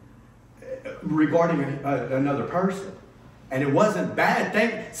regarding another person. And it wasn't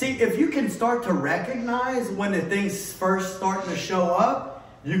bad. See, if you can start to recognize when the things first starting to show up,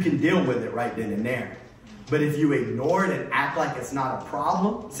 you can deal with it right then and there. But if you ignore it and act like it's not a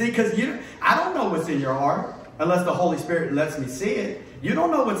problem, see, because I don't know what's in your heart unless the Holy Spirit lets me see it. You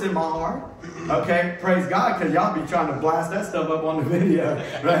don't know what's in my heart. Okay, praise God, because y'all be trying to blast that stuff up on the video,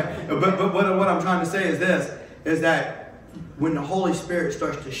 right? But what I'm trying to say is this, is that when the Holy Spirit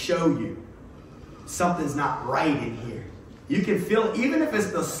starts to show you something's not right in here, you can feel it, even if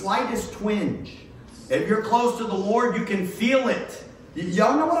it's the slightest twinge. If you're close to the Lord, you can feel it.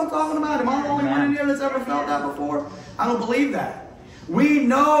 Y'all know what I'm talking about? Am I the only one in here that's ever felt that before? I don't believe that. We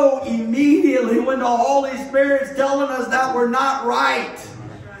know immediately when the Holy Spirit's telling us that we're not right.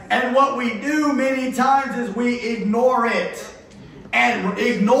 And what we do many times is we ignore it. And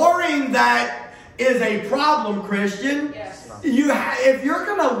ignoring that is a problem, Christian. Yes. If you're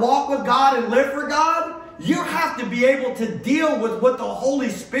going to walk with God and live for God, you have to be able to deal with what the Holy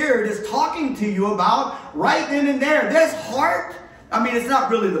Spirit is talking to you about right then and there. This heart, I mean, it's not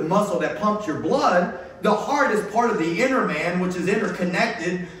really the muscle that pumps your blood. The heart is part of the inner man, which is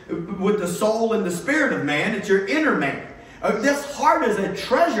interconnected with the soul and the spirit of man. It's your inner man. This heart is a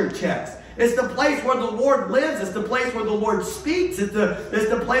treasure chest. It's the place where the Lord lives. It's the place where the Lord speaks. It's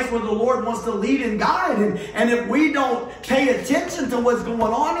the place where the Lord wants to lead and guide. And if we don't pay attention to what's going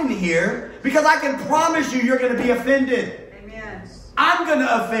on in here, because I can promise you, you're going to be offended. Amen. I'm going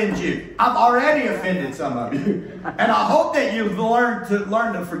to offend you. I've already offended some of you. And I hope that you've learned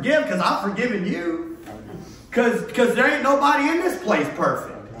to forgive, because I've forgiven you. Because there ain't nobody in this place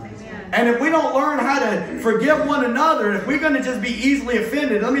perfect. And if we don't learn how to forgive one another, if we're going to just be easily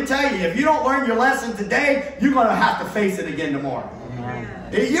offended, let me tell you, if you don't learn your lesson today, you're going to have to face it again tomorrow.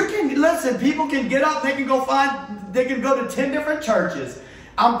 You can, listen, people can get up, they can go to 10 different churches.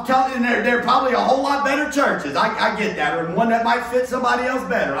 I'm telling you, there are probably a whole lot better churches. I get that. Or one that might fit somebody else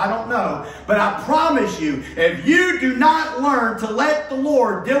better. I don't know. But I promise you, if you do not learn to let the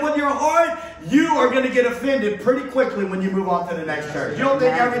Lord deal with your heart, you are going to get offended pretty quickly when you move on to the next church. You don't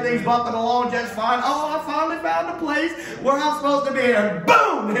think everything's bumping along just fine. Oh, I finally found a place where I'm supposed to be. And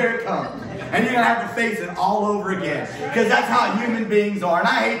boom, there it comes. And you're going to have to face it all over again. Because that's how human beings are. And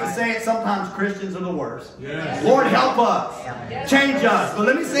I hate to say it, sometimes Christians are the worst. Yes. Lord, help us. Change us. But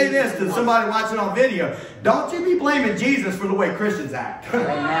let me say this to somebody watching on video. Don't you be blaming Jesus for the way Christians act.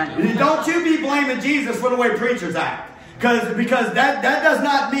 Don't you be blaming Jesus for the way preachers act. Because that does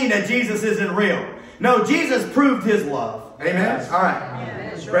not mean that Jesus isn't real. No, Jesus proved his love. Amen? All right.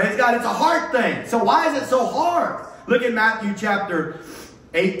 Yeah, praise God. It's a hard thing. So why is it so hard? Look at Matthew chapter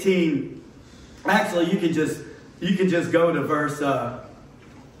 18. Actually, you can just go to verse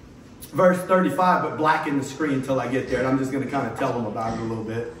 35, but blacken the screen until I get there. And I'm just going to kind of tell them about it a little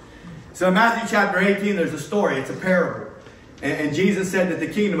bit. So in Matthew chapter 18, there's a story. It's a parable. And Jesus said that the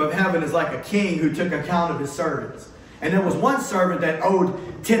kingdom of heaven is like a king who took account of his servants. And there was one servant that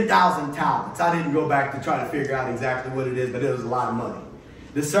owed 10,000 talents. I didn't go back to try to figure out exactly what it is, but it was a lot of money.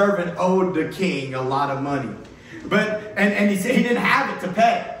 The servant owed the king a lot of money. And he said he didn't have it to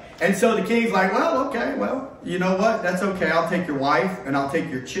pay. And so the king's like, well, okay, well, you know what? That's okay. I'll take your wife and I'll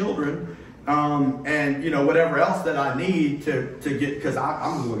take your children. And, you know, whatever else that I need to get, because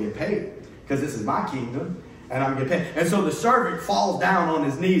I'm going to get paid. Because this is my kingdom and I'm going to get paid. And so the servant falls down on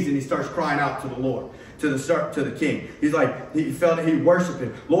his knees and he starts crying out to the Lord. To the king. He's like, he worshiped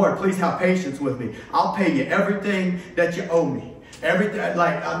him. Lord, please have patience with me. I'll pay you everything that you owe me. Everything,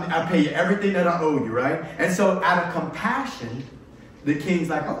 like I'll pay you everything that I owe you, right? And so out of compassion, the king's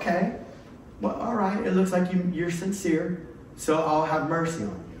like, okay, well, all right. It looks like you're sincere. So I'll have mercy on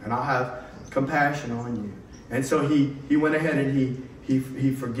you. And I'll have compassion on you. And so he went ahead and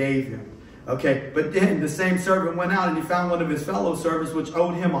he forgave him. Okay, but then the same servant went out and he found one of his fellow servants which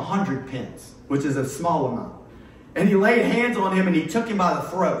owed him 100 pence, which is a small amount. And he laid hands on him and he took him by the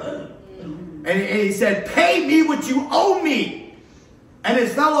throat. And he said, pay me what you owe me. And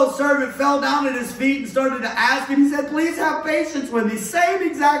his fellow servant fell down at his feet and started to ask him. He said, please have patience with me. Same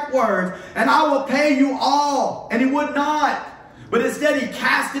exact words, and I will pay you all. And he would not. But instead he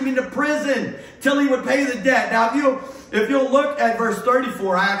cast him into prison till he would pay the debt. Now if you'll look at verse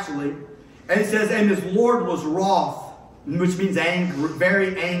 34 actually, and it says, and his Lord was wroth, which means angry,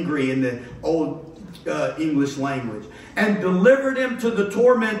 very angry in the old English language, and delivered him to the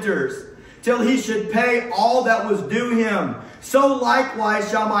tormentors till he should pay all that was due him. So likewise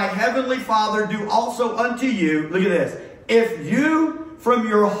shall my heavenly Father do also unto you. Look at this. If you from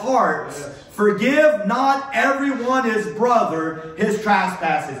your hearts forgive not everyone his brother his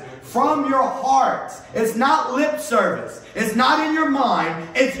trespasses. From your hearts. It's not lip service. It's not in your mind.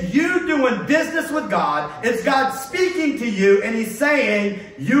 It's you doing business with God. It's God speaking to you, and he's saying,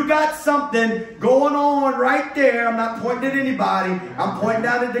 you got something going on right there. I'm not pointing at anybody. I'm pointing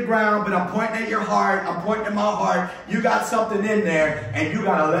down at the ground, but I'm pointing at your heart. I'm pointing at my heart. You got something in there, and you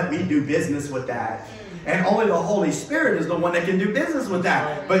got to let me do business with that. And only the Holy Spirit is the one that can do business with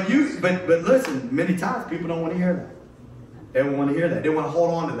that. But listen, many times people don't want to hear that. They don't want to hear that. They want to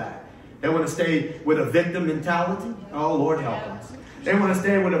hold on to that. They want to stay with a victim mentality. Oh, Lord help us. They want to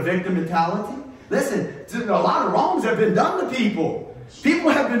stay with a victim mentality. Listen, a lot of wrongs have been done to people.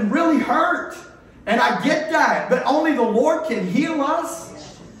 People have been really hurt. And I get that. But only the Lord can heal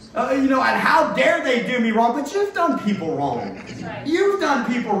us. And how dare they do me wrong? But you've done people wrong. You've done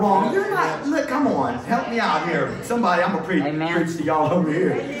people wrong. You're not, look, come on. Help me out here. Somebody, I'm going to preach to y'all over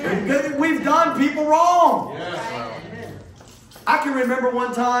here. We've done people wrong. I can remember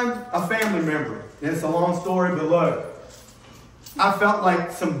one time a family member. And it's a long story, but look, I felt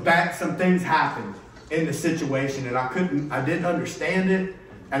like some things happened in the situation, and I didn't understand it,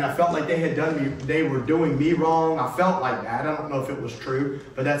 and I felt like they were doing me wrong. I felt like that. I don't know if it was true,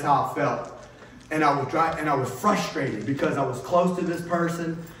 but that's how I felt. And I was frustrated because I was close to this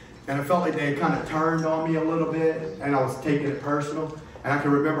person, and I felt like they had kind of turned on me a little bit, and I was taking it personal. And I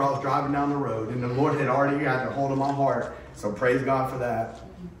can remember I was driving down the road, and the Lord had already got a hold of my heart. So praise God for that.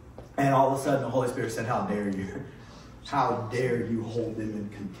 And all of a sudden the Holy Spirit said, how dare you? How dare you hold them in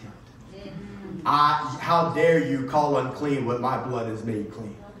contempt? How dare you call unclean what my blood has made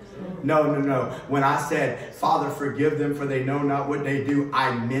clean? No. When I said, Father, forgive them for they know not what they do,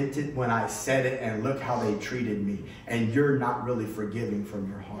 I meant it when I said it, and look how they treated me. And you're not really forgiving from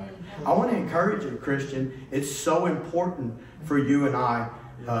your heart. I want to encourage you, Christian. It's so important for you and I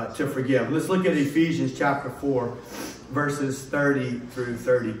to forgive. Let's look at Ephesians chapter 4, verses 30 through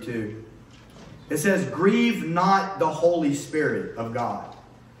 32. It says, grieve not the Holy Spirit of God.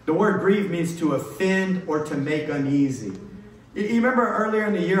 The word grieve means to offend or to make uneasy. You remember earlier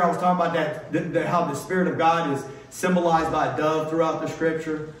in the year I was talking about that how the Spirit of God is symbolized by a dove throughout the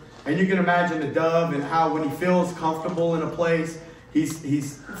scripture. And you can imagine the dove and how when he feels comfortable in a place,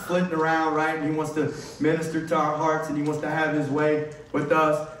 he's flitting around, right? And he wants to minister to our hearts, and he wants to have his way with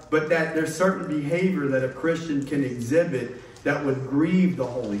us. But that there's certain behavior that a Christian can exhibit that would grieve the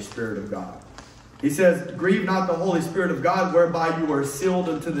Holy Spirit of God. He says, grieve not the Holy Spirit of God, whereby you are sealed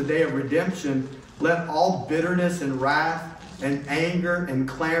unto the day of redemption. Let all bitterness and wrath and anger and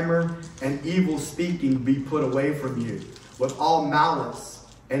clamor and evil speaking be put away from you, with all malice,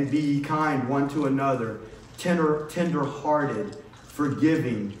 and be ye kind one to another, tender-hearted,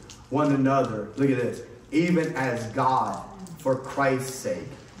 forgiving one another. Look at this. Even as God, for Christ's sake,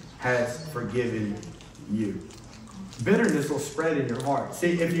 has forgiven you. Bitterness will spread in your heart.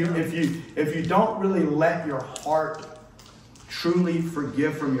 See, if you don't really let your heart truly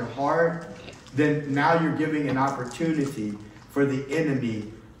forgive from your heart, then now you're giving an opportunity for the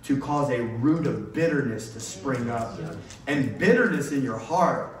enemy to cause a root of bitterness to spring up. And bitterness in your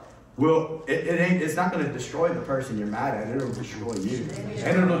heart it's not going to destroy the person you're mad at. It'll destroy you.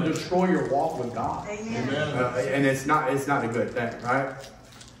 And it'll destroy your walk with God. And it's not a good thing, right?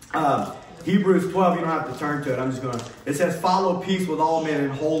 Hebrews 12, you don't have to turn to it. It says, follow peace with all men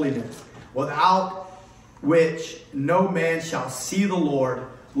and holiness, without which no man shall see the Lord,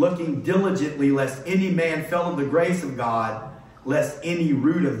 looking diligently lest any man fail of the grace of God, lest any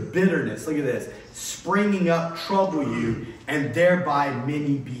root of bitterness, look at this, springing up trouble you, and thereby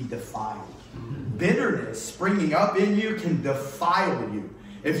many be defiled. Bitterness springing up in you can defile you.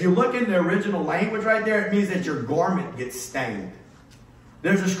 If you look in the original language right there, it means that your garment gets stained.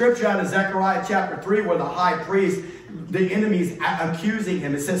 There's a scripture out of Zechariah chapter 3 where the high priest, the enemy's accusing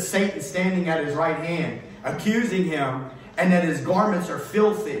him. It says Satan standing at his right hand, accusing him, and that his garments are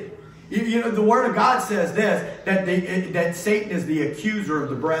filthy. You know, the Word of God says this, that Satan is the accuser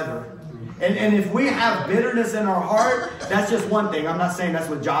of the brethren. And if we have bitterness in our heart, that's just one thing. I'm not saying that's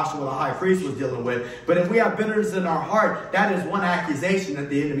what Joshua the high priest was dealing with. But if we have bitterness in our heart, that is one accusation that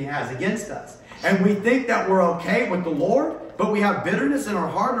the enemy has against us. And we think that we're okay with the Lord, but we have bitterness in our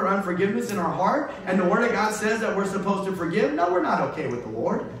heart or unforgiveness in our heart. And the Word of God says that we're supposed to forgive. No, we're not okay with the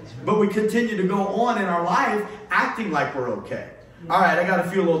Lord. But we continue to go on in our life acting like we're okay. All right, I got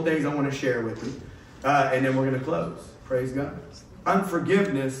a few little things I want to share with you. And then we're going to close. Praise God.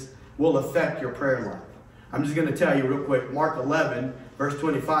 Unforgiveness will affect your prayer life. I'm just going to tell you real quick. Mark 11, verse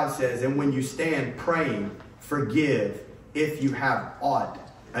 25 says, and when you stand praying, forgive if you have aught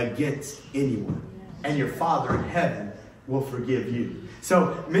against anyone. And your Father in heaven will forgive you.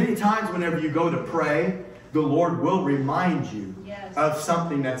 So many times whenever you go to pray, the Lord will remind you of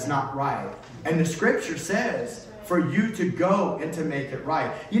something that's not right. And the scripture says for you to go and to make it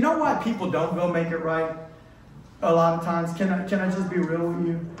right. You know why people don't go make it right? A lot of times, can I just be real with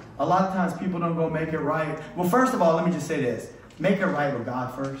you? A lot of times people don't go make it right. Well, first of all, let me just say this. Make it right with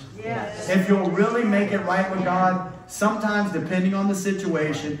God first. Yes. If you'll really make it right with God, sometimes depending on the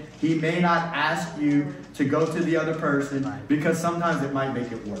situation, He may not ask you to go to the other person because sometimes it might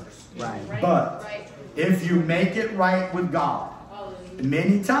make it worse. Right. But if you make it right with God,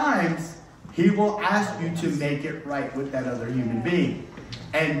 many times He will ask you to make it right with that other human being.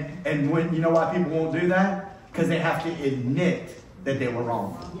 And when, you know why people won't do that? Because they have to admit that they were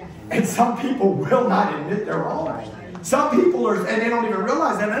wrong. And some people will not admit they're wrong. Some people are, and they don't even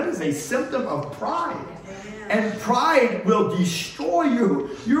realize that that is a symptom of pride. And pride will destroy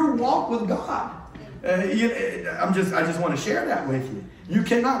your walk with God. I just want to share that with you. We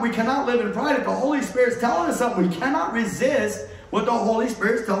cannot live in pride. If the Holy Spirit's telling us something, we cannot resist what the Holy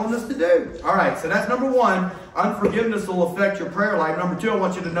Spirit's telling us to do. All right, so that's number one. Unforgiveness will affect your prayer life. Number two, I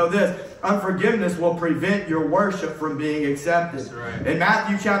want you to know this. Unforgiveness will prevent your worship from being accepted. Right. In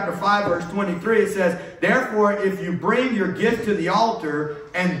Matthew chapter 5, verse 23, it says, therefore, if you bring your gift to the altar,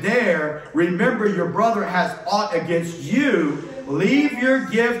 and there remember your brother has aught against you, leave your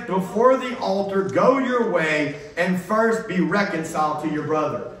gift before the altar, go your way, and first be reconciled to your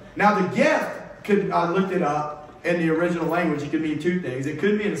brother. Now, the gift, I looked it up. In the original language, it could mean two things. It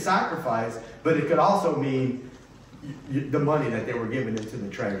could mean a sacrifice, but it could also mean the money that they were giving into the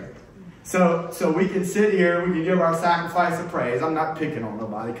treasury. So we can sit here, we can give our sacrifice of praise. I'm not picking on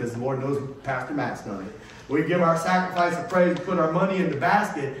nobody because the Lord knows Pastor Matt's done it. We give our sacrifice of praise, put our money in the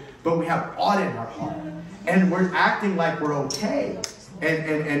basket, but we have aught in our heart. And we're acting like we're okay.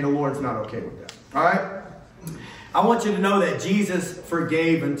 And the Lord's not okay with that. All right? I want you to know that Jesus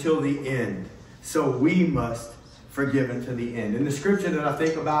forgave until the end. So we must forgive unto the end. In the scripture that I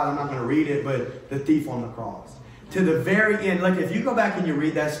think about, I'm not going to read it, but the thief on the cross. To the very end, like if you go back and you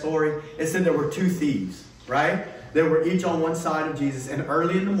read that story, it said there were two thieves, right? They were each on one side of Jesus. And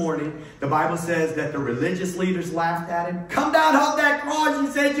early in the morning, the Bible says that the religious leaders laughed at him. Come down off that cross. You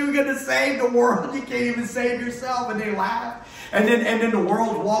said you were going to save the world. You can't even save yourself. And they laughed. And then the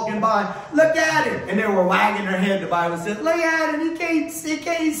world's walking by. Look at him. And they were wagging their head. The Bible said, look at him. He can't,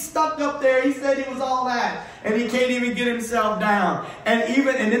 he's stuck up there. He said he was all that. And he can't even get himself down. And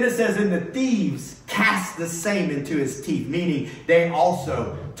then it says, and the thieves cast the same into his teeth. Meaning they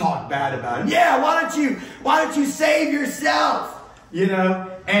also talk bad about him. Yeah, why don't you save yourself? You know,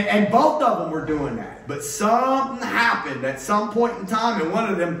 and both of them were doing that. But something happened at some point in time, and one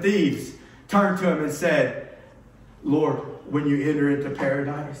of them thieves turned to him and said, Lord, when you enter into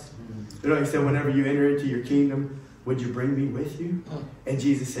paradise, you know, he said, whenever you enter into your kingdom, would you bring me with you? And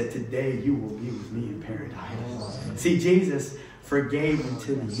Jesus said, today you will be with me in paradise. See, Jesus forgave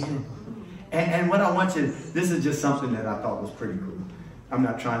until the end. And what I want you, this is just something that I thought was pretty cool. I'm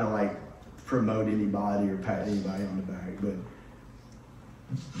not trying to like promote anybody or pat anybody on the back, but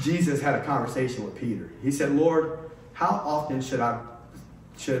Jesus had a conversation with Peter. He said, Lord, how often should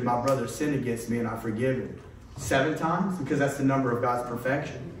my brother sin against me and I forgive him? 7 times? Because that's the number of God's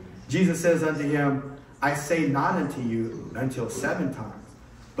perfection. Jesus says unto him, I say not unto you until 7 times,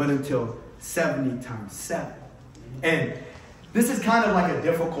 but until 70 times 7. And this is kind of like a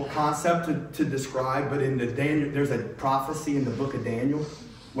difficult concept to describe, but in there's a prophecy in the book of Daniel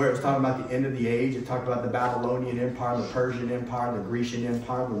where it's talking about the end of the age. It talked about the Babylonian Empire, the Persian Empire, the Grecian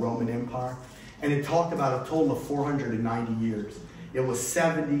Empire, the Roman Empire. And it talked about a total of 490 years. It was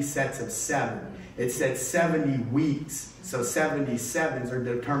 70 sets of 7. It said 70 weeks. So 77s are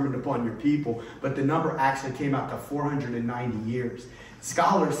determined upon your people. But the number actually came out to 490 years.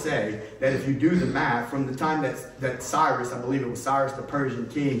 Scholars say that if you do the math, from the time that Cyrus, I believe it was Cyrus the Persian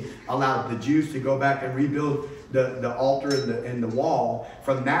king, allowed the Jews to go back and rebuild the altar and the wall,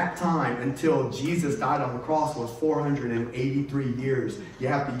 from that time until Jesus died on the cross was 483 years. You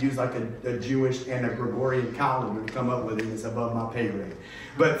have to use like a Jewish and a Gregorian calendar to come up with it. It's above my pay grade.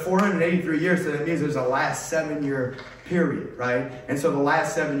 But 483 years, so that means there's a last 7-year period, right? And so the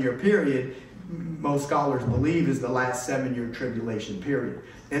last 7-year period, most scholars believe, is the last 7-year tribulation period.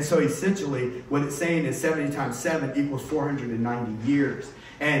 And so essentially what it's saying is 70 times 7 equals 490 years.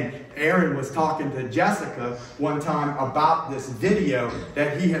 And Aaron was talking to Jessica one time about this video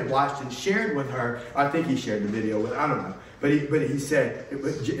that he had watched and shared with her. I think he shared the video with, I don't know. But he said,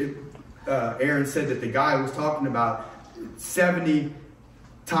 Aaron said that the guy was talking about 70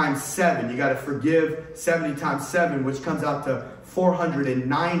 times 7. You got to forgive 70 times 7, which comes out to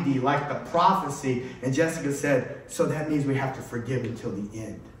 490, like the prophecy. And Jessica said, so that means we have to forgive until the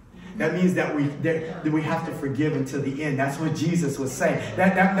end. That means that we have to forgive until the end. That's what Jesus was saying.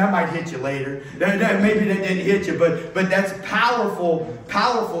 That might hit you later. Maybe that didn't hit you, but that's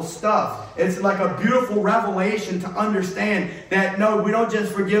powerful stuff. It's like a beautiful revelation to understand that no, we don't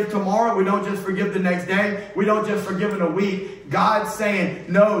just forgive tomorrow. We don't just forgive the next day. We don't just forgive in a week. God's saying,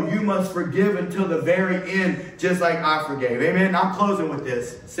 no, you must forgive until the very end, just like I forgave. Amen. I'm closing with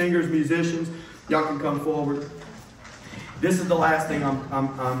this. Singers, musicians, y'all can come forward. This is the last thing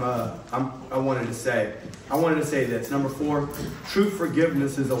I wanted to say. I wanted to say this. Number 4, true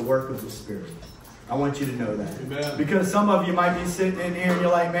forgiveness is a work of the Spirit. I want you to know that. Amen. Because some of you might be sitting in here and you're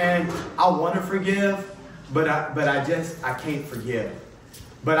like, man, I want to forgive, but I can't forgive.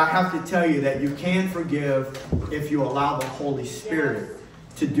 But I have to tell you that you can forgive if you allow the Holy Spirit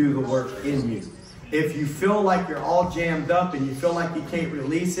to do the work in you. If you feel like you're all jammed up and you feel like you can't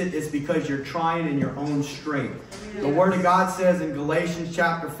release it, it's because you're trying in your own strength. The Word of God says in Galatians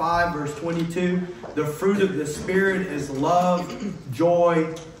chapter 5, verse 22, the fruit of the Spirit is love,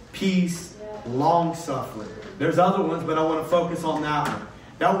 joy, peace, long-suffering. There's other ones, but I want to focus on that one.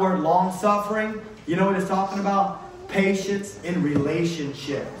 That word long-suffering, you know what it's talking about? Patience in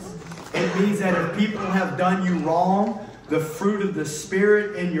relationships. It means that if people have done you wrong, the fruit of the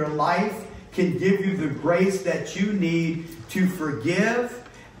Spirit in your life can give you the grace that you need to forgive,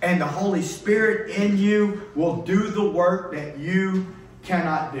 and the Holy Spirit in you will do the work that you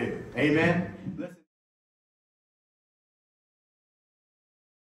cannot do. Amen? Listen.